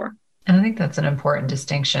looking for. And I think that's an important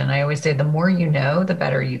distinction. I always say the more you know, the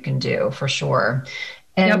better you can do, for sure.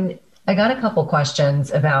 And I got a couple questions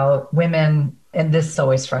about women, and this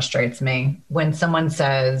always frustrates me, when someone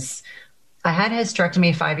says, I had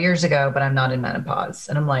hysterectomy 5 years ago, but I'm not in menopause.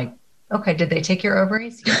 And I'm like, okay, did they take your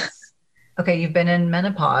ovaries? Yes. Okay, you've been in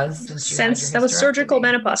menopause since that was surgical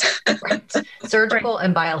menopause. Right. Surgical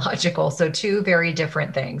and biological. So two very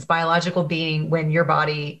different things. Biological being when your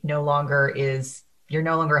body no longer is you're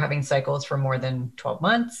no longer having cycles for more than 12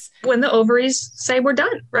 months. When the ovaries say we're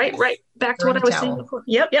done, right? Back to what I was saying before.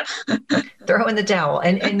 Yep. Throw in the towel.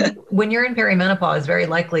 And when you're in perimenopause, very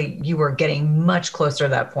likely you are getting much closer to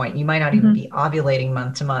that point. You might not even be ovulating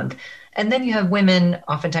month to month. And then you have women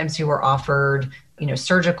oftentimes who are offered,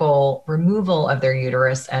 surgical removal of their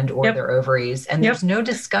uterus and or their ovaries. And there's no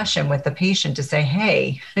discussion with the patient to say,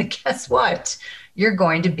 hey, guess what? You're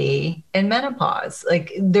going to be in menopause.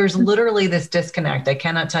 Like there's literally this disconnect. I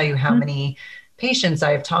cannot tell you how many patients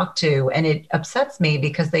I've talked to, and it upsets me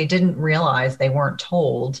because they didn't realize, they weren't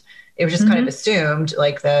told. It was just kind of assumed,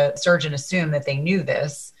 like the surgeon assumed that they knew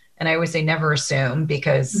this. And I always say never assume,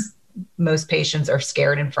 because most patients are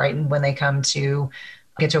scared and frightened when they come to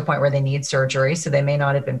get to a point where they need surgery. So they may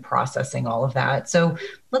not have been processing all of that. So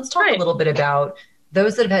let's talk a little bit about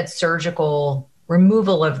those that have had surgical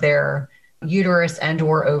removal of their uterus and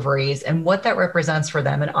or ovaries and what that represents for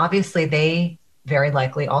them. And obviously they very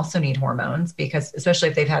likely also need hormones, because especially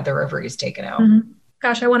if they've had their ovaries taken out.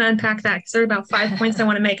 Gosh, I want to unpack that because there are about 5 points I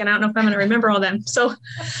want to make, and I don't know if I'm going to remember all them. So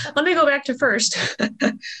let me go back to first.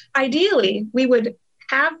 Ideally, we would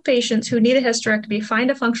have patients who need a hysterectomy find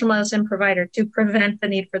a functional medicine provider to prevent the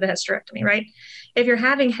need for the hysterectomy, right? If you're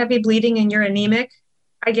having heavy bleeding and you're anemic,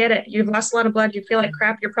 I get it. You've lost a lot of blood. You feel like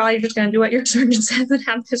crap. You're probably just going to do what your surgeon says and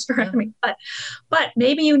have the hysterectomy. But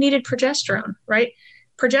maybe you needed progesterone, right?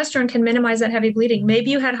 Progesterone can minimize that heavy bleeding.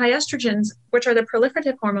 Maybe you had high estrogens, which are the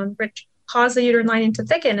proliferative hormones, which cause the uterine lining to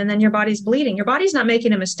thicken, and then your body's bleeding. Your body's not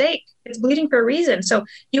making a mistake. It's bleeding for a reason. So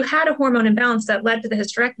you had a hormone imbalance that led to the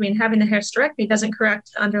hysterectomy, and having the hysterectomy doesn't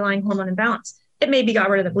correct the underlying hormone imbalance. It maybe got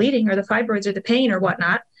rid of the bleeding or the fibroids or the pain or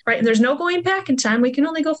whatnot, right? And there's no going back in time. We can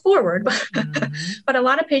only go forward. But a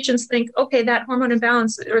lot of patients think, okay, that hormone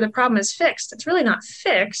imbalance or the problem is fixed. It's really not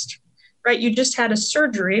fixed, right? You just had a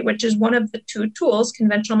surgery, which is one of the two tools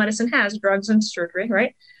conventional medicine has, drugs and surgery,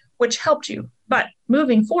 right? Which helped you. But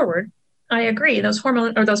moving forward, I agree. Those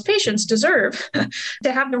patients deserve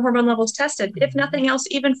to have their hormone levels tested, if nothing else,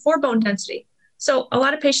 even for bone density. So a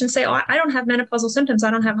lot of patients say, oh, I don't have menopausal symptoms. I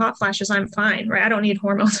don't have hot flashes. I'm fine, right? I don't need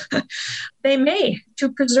hormones. They may, to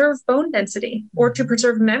preserve bone density or to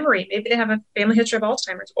preserve memory. Maybe they have a family history of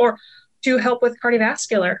Alzheimer's, or to help with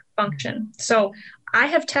cardiovascular function. So I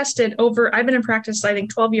have tested I've been in practice, I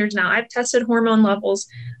think 12 years now. I've tested hormone levels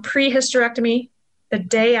pre-hysterectomy, the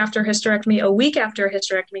day after hysterectomy, a week after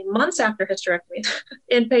hysterectomy, months after hysterectomy,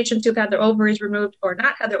 in patients who've had their ovaries removed or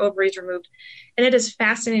not had their ovaries removed. And it is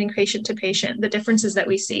fascinating patient to patient, the differences that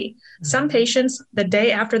we see. Some patients, the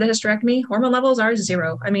day after the hysterectomy, hormone levels are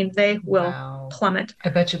 0. I mean, they will plummet. I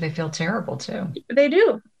bet you they feel terrible too. They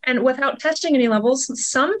do. And without testing any levels,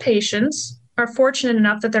 some patients are fortunate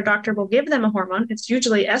enough that their doctor will give them a hormone. It's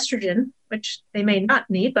usually estrogen, which they may not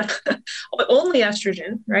need, but only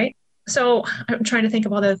estrogen, right? So I'm trying to think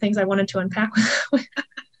of all the things I wanted to unpack with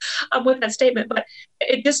that statement, but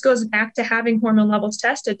it just goes back to having hormone levels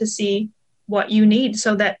tested to see what you need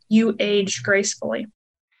so that you age gracefully.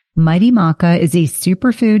 Mighty Maca is a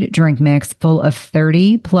superfood drink mix full of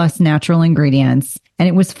 30 plus natural ingredients, and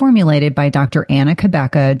it was formulated by Dr. Anna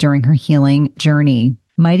Kabeka during her healing journey.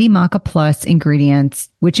 Mighty Maca Plus ingredients,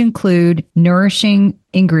 which include nourishing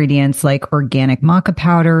ingredients like organic maca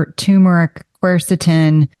powder, turmeric,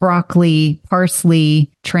 quercetin, broccoli,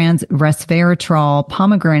 parsley, trans resveratrol,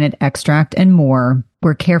 pomegranate extract, and more,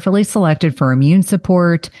 were carefully selected for immune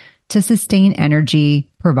support, to sustain energy,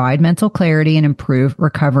 provide mental clarity, and improve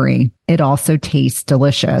recovery. It also tastes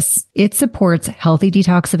delicious. It supports healthy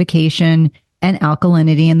detoxification and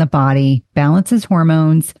alkalinity in the body, balances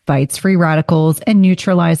hormones, fights free radicals, and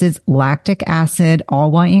neutralizes lactic acid,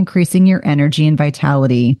 all while increasing your energy and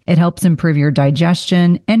vitality. It helps improve your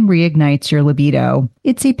digestion and reignites your libido.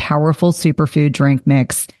 It's a powerful superfood drink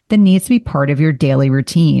mix that needs to be part of your daily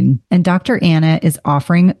routine. And Dr. Anna is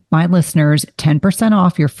offering my listeners 10%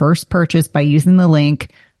 off your first purchase by using the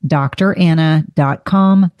link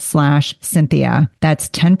dranna.com/Cynthia. That's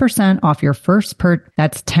 10% off your first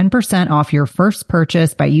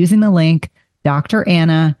purchase by using the link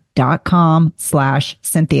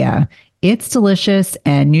dranna.com/Cynthia. It's delicious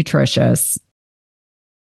and nutritious.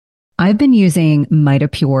 I've been using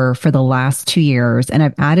MitoPure for the last 2 years, and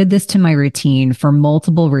I've added this to my routine for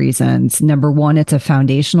multiple reasons. Number one, it's a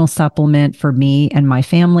foundational supplement for me and my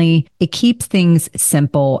family. It keeps things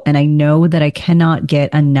simple, and I know that I cannot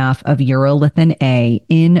get enough of urolithin A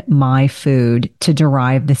in my food to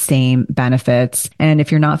derive the same benefits. And if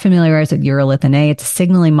you're not familiarized with urolithin A, it's a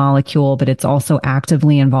signaling molecule, but it's also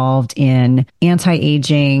actively involved in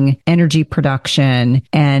anti-aging, energy production,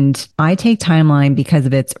 and I take Timeline because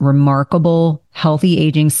of its remarkable remarkable healthy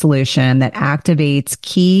aging solution that activates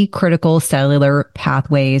key critical cellular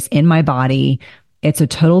pathways in my body. It's a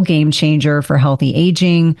total game changer for healthy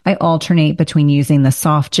aging. I alternate between using the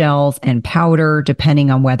soft gels and powder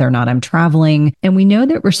depending on whether or not I'm traveling. And we know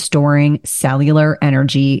that restoring cellular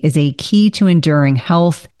energy is a key to enduring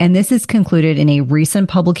health. And this is concluded in a recent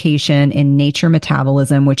publication in Nature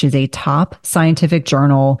Metabolism, which is a top scientific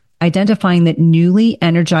journal, identifying that newly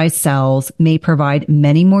energized cells may provide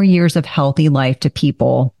many more years of healthy life to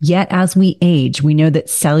people. Yet as we age, we know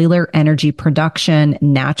that cellular energy production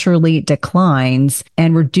naturally declines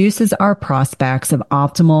and reduces our prospects of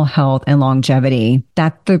optimal health and longevity.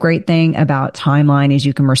 That's the great thing about Timeline is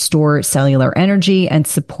you can restore cellular energy and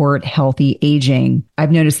support healthy aging.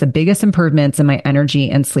 I've noticed the biggest improvements in my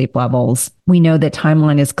energy and sleep levels. We know that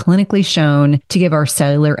Timeline is clinically shown to give our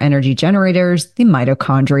cellular energy generators, the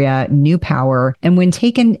mitochondria, new power. And when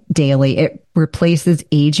taken daily, it replaces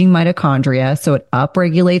aging mitochondria, so it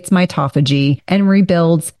upregulates mitophagy and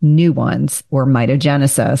rebuilds new ones, or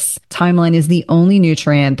mitogenesis. Timeline is the only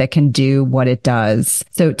nutrient that can do what it does.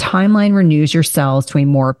 So Timeline renews your cells to a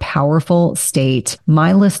more powerful state.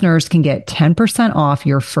 My listeners can get 10% off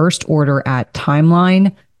your first order at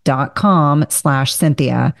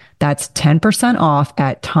timeline.com/Cynthia. That's 10% off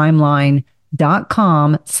at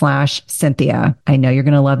timeline.com/Cynthia. I know you're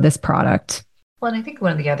going to love this product. Well, and I think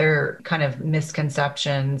one of the other kind of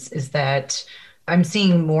misconceptions is that I'm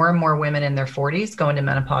seeing more and more women in their 40s go into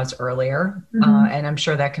menopause earlier. And I'm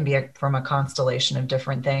sure that can be from a constellation of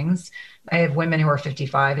different things. I have women who are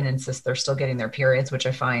 55 and insist they're still getting their periods, which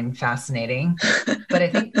I find fascinating. But I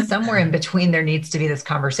think somewhere in between there needs to be this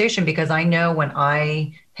conversation, because I know when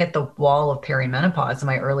I hit the wall of perimenopause in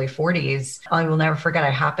my early 40s, I will never forget, I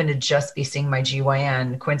happened to just be seeing my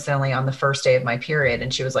GYN coincidentally on the first day of my period.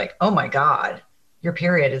 And she was like, "Oh my God, your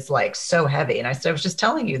period is like so heavy." And I said, "I was just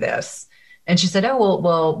telling you this." And she said, "Oh,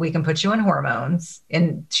 well, we can put you on hormones."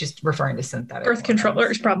 And she's referring to synthetic birth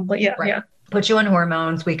controllers, probably. Yeah. Right. Yeah. "Put you on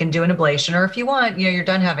hormones. We can do an ablation. Or if you want, you're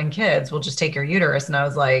done having kids, we'll just take your uterus." And I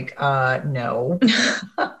was like, no,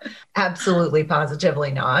 absolutely,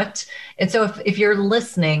 positively not. And so if you're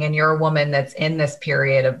listening and you're a woman that's in this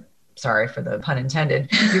period of, sorry for the pun intended,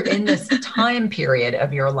 you're in this time period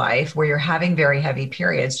of your life where you're having very heavy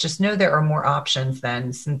periods, just know there are more options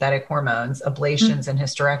than synthetic hormones, ablations, and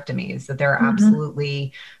hysterectomies, that there are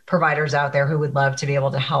absolutely providers out there who would love to be able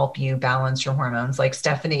to help you balance your hormones, like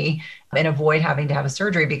Stephanie, and avoid having to have a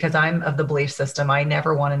surgery, because I'm of the belief system, I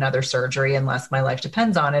never want another surgery unless my life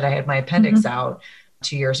depends on it. I had my appendix out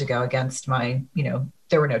 2 years ago against my,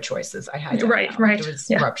 there were no choices. I had to right. It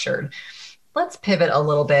was ruptured. Let's pivot a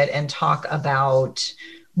little bit and talk about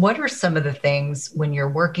what are some of the things when you're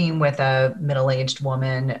working with a middle-aged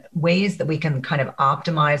woman, ways that we can kind of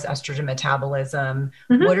optimize estrogen metabolism.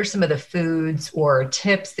 What are some of the foods or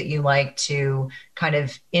tips that you like to kind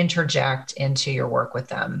of interject into your work with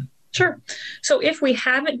them? Sure. So if we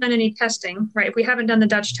haven't done any testing, right, if we haven't done the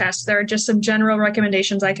Dutch test, there are just some general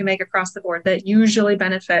recommendations I can make across the board that usually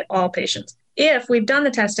benefit all patients. If we've done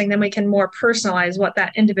the testing, then we can more personalize what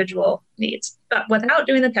that individual needs. But without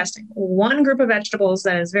doing the testing, one group of vegetables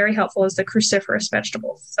that is very helpful is the cruciferous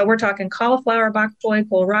vegetables. So we're talking cauliflower, bok choy,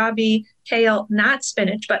 kohlrabi, kale, not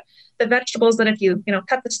spinach, but the vegetables that if you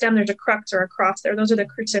cut the stem, there's a crux or a cross there. Those are the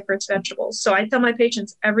cruciferous vegetables. So I tell my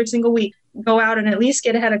patients every single week, go out and at least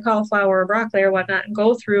get a head of cauliflower or broccoli or whatnot, and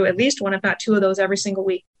go through at least one, if not two of those every single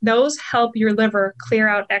week. Those help your liver clear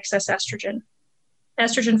out excess estrogen.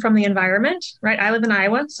 Estrogen from the environment, right? I live in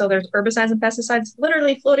Iowa, so there's herbicides and pesticides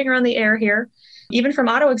literally floating around the air here. Even from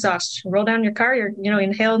auto exhaust, roll down your car, you're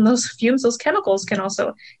inhaling those fumes. Those chemicals can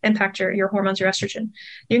also impact your hormones, your estrogen.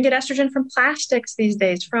 You can get estrogen from plastics these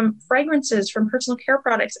days, from fragrances, from personal care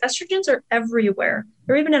products. Estrogens are everywhere.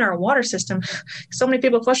 They're even in our water system. So many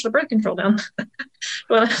people flush the birth control down.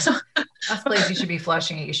 That's place you should be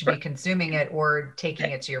flushing it. You should be consuming it or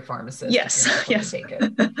taking it to your pharmacist. Yes. Take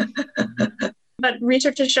it. But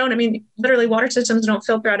research has shown, literally water systems don't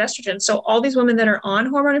filter out estrogen. So all these women that are on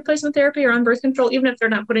hormone replacement therapy or on birth control, even if they're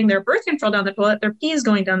not putting their birth control down the toilet, their pee is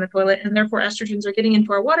going down the toilet, and therefore estrogens are getting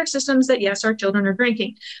into our water systems that, yes, our children are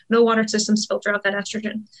drinking. No water systems filter out that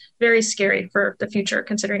estrogen. Very scary for the future,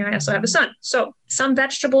 considering I also have a son. So some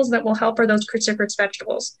vegetables that will help are those cruciferous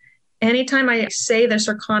vegetables. Anytime I say this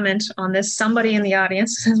or comment on this, somebody in the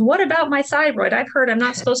audience says, "What about my thyroid? I've heard I'm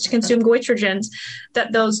not supposed to consume goitrogens,"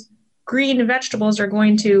 that those green vegetables are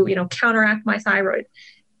going to, counteract my thyroid.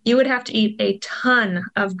 You would have to eat a ton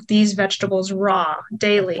of these vegetables raw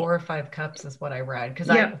daily. 4 or 5 cups is what I read. Because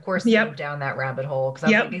I, of course, moved down that rabbit hole.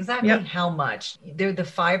 Because I was like, exactly how much? The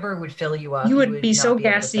fiber would fill you up. You would be so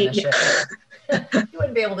gassy. You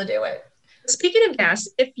wouldn't be able to do it. Speaking of gas,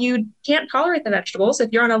 if you can't tolerate the vegetables,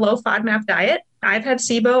 if you're on a low FODMAP diet, I've had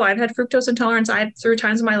SIBO, I've had fructose intolerance. Through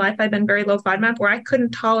times in my life, I've been very low FODMAP where I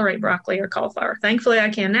couldn't tolerate broccoli or cauliflower. Thankfully, I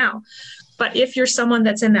can now. But if you're someone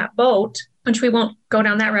that's in that boat, which we won't go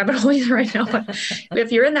down that rabbit hole either right now, but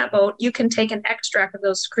if you're in that boat, you can take an extract of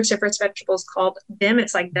those cruciferous vegetables called DIM.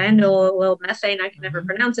 It's like dianylyl methane. I can never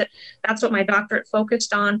pronounce it. That's what my doctorate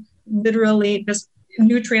focused on, literally just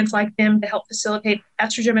nutrients like DIM to help facilitate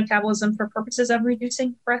estrogen metabolism for purposes of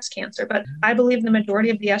reducing breast cancer. But I believe the majority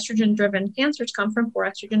of the estrogen-driven cancers come from poor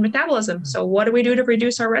estrogen metabolism. So what do we do to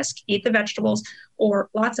reduce our risk? Eat the vegetables, or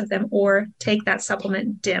lots of them, or take that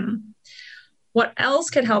supplement DIM. What else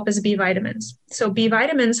could help is B vitamins. So B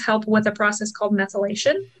vitamins help with a process called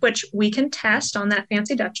methylation, which we can test on that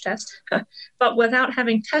fancy Dutch test. But without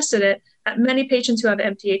having tested it, many patients who have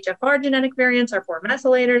MTHFR genetic variants are poor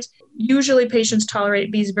methylators. Usually patients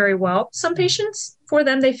tolerate Bs very well. Some patients, for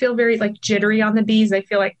them, they feel very jittery on the Bs. They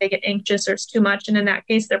feel like they get anxious or it's too much. And in that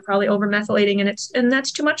case, they're probably over methylating and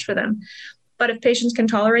that's too much for them. But if patients can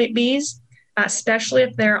tolerate Bs, especially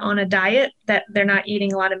if they're on a diet that they're not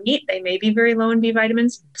eating a lot of meat, they may be very low in B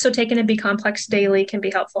vitamins. So taking a B complex daily can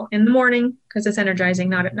be helpful in the morning because it's energizing,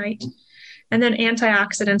 not at night. And then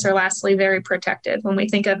antioxidants are lastly very protective when we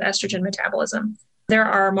think of estrogen metabolism. There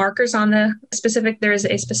are markers on there is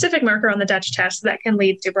a specific marker on the Dutch test that can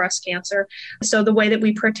lead to breast cancer. So the way that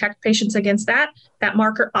we protect patients against that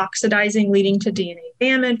marker oxidizing, leading to DNA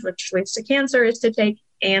damage, which leads to cancer, is to take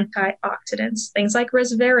antioxidants, things like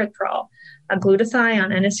resveratrol,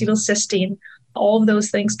 glutathione, and acetylcysteine. All of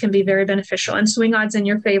those things can be very beneficial and swing odds in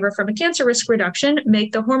your favor from a cancer risk reduction,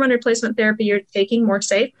 make the hormone replacement therapy you're taking more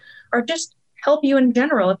safe, or just help you in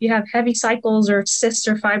general if you have heavy cycles or cysts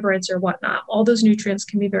or fibroids or whatnot. All those nutrients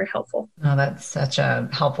can be very helpful. Oh, that's such a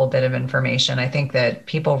helpful bit of information. I think that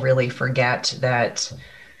people really forget that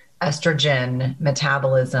estrogen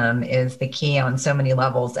metabolism is the key on so many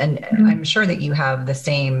levels. And I'm sure that you have the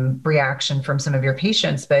same reaction from some of your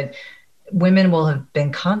patients, but women will have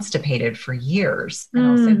been constipated for years. And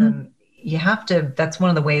I'll say them, you have to, that's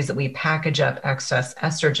one of the ways that we package up excess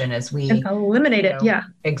estrogen is we eliminate it. Yeah,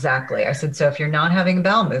 exactly. I said, so if you're not having a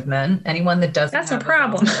bowel movement, anyone that doesn't that's have a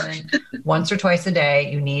problem. Once or twice a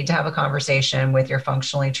day, you need to have a conversation with your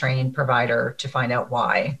functionally trained provider to find out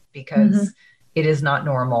why, because it is not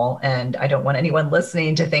normal. And I don't want anyone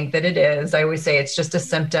listening to think that it is. I always say it's just a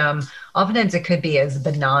symptom. Oftentimes it could be as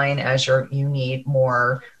benign as you need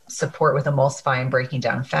more support with emulsifying, breaking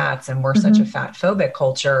down fats. And we're such a fat phobic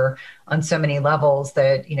culture on so many levels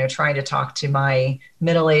that, trying to talk to my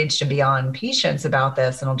middle-aged and beyond patients about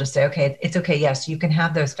this. And I'll just say, okay, it's okay. Yes, you can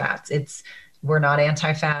have those fats. We're not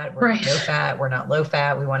anti-fat. We're not no fat. We're not low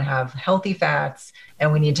fat. We want to have healthy fats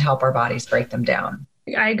and we need to help our bodies break them down.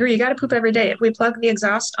 I agree. You got to poop every day. If we plug the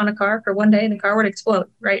exhaust on a car for one day, the car would explode,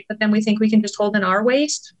 right? But then we think we can just hold in our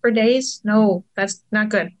waste for days. No, that's not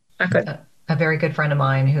good. Not good. A very good friend of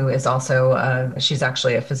mine who is also, she's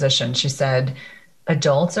actually a physician. She said,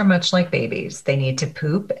 adults are much like babies. They need to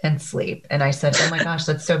poop and sleep. And I said, oh my gosh,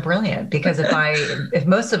 that's so brilliant. Because if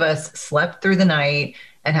most of us slept through the night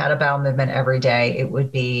and had a bowel movement every day,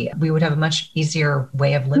 we would have a much easier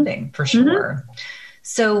way of living for sure.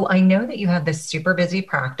 So I know that you have this super busy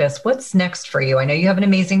practice. What's next for you? I know you have an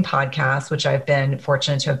amazing podcast, which I've been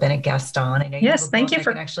fortunate to have been a guest on. I know yes, thank you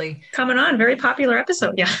for coming on. Very popular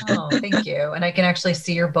episode. Yeah. Oh, thank you. And I can actually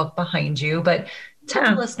see your book behind you, but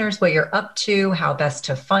tell the listeners what you're up to, how best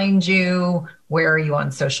to find you, where are you on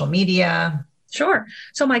social media? Sure.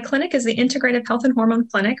 So my clinic is the Integrative Health and Hormone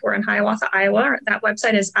Clinic. We're in Hiawatha, Iowa. That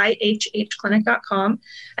website is ihhclinic.com.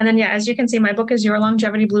 And then, as you can see, my book is Your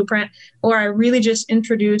Longevity Blueprint, where I really just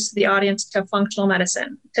introduce the audience to functional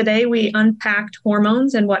medicine. Today, we unpacked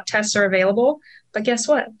hormones and what tests are available. But guess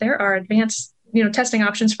what? There are advanced testing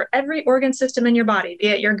options for every organ system in your body, be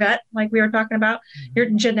it your gut, like we were talking about, your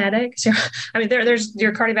genetics. There's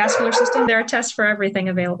your cardiovascular system. There are tests for everything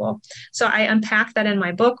available. So I unpack that in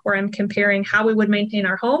my book where I'm comparing how we would maintain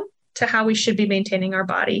our home to how we should be maintaining our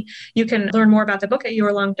body. You can learn more about the book at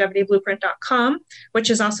yourlongevityblueprint.com, which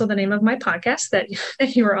is also the name of my podcast that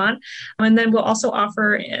you were on. And then we'll also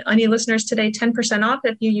offer any listeners today 10% off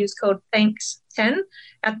if you use code THANKS10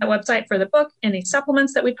 at the website for the book and the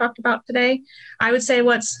supplements that we talked about today. I would say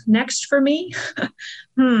what's next for me?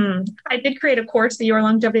 I did create a course, the Your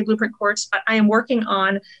Longevity Blueprint course, but I am working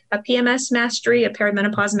on a PMS mastery, a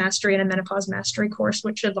perimenopause mastery, and a menopause mastery course,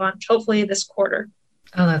 which should launch hopefully this quarter.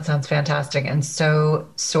 Oh, that sounds fantastic and so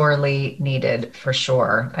sorely needed for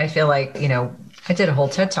sure. I feel like, I did a whole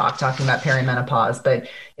TED Talk talking about perimenopause, but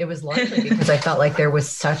it was largely because I felt like there was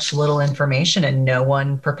such little information and no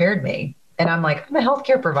one prepared me. And I'm like, I'm a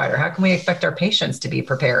healthcare provider. How can we expect our patients to be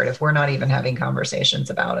prepared if we're not even having conversations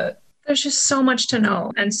about it? There's just so much to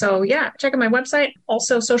know. And so, check out my website.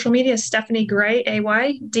 Also, social media is Stephanie Gray,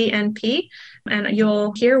 AYDNP, and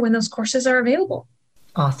you'll hear when those courses are available.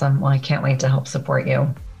 Awesome. Well, I can't wait to help support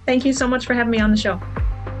you. Thank you so much for having me on the show.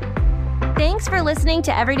 Thanks for listening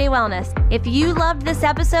to Everyday Wellness. If you loved this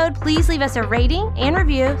episode, please leave us a rating and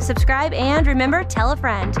review, subscribe, and remember, tell a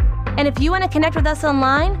friend. And if you want to connect with us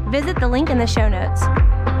online, visit the link in the show notes.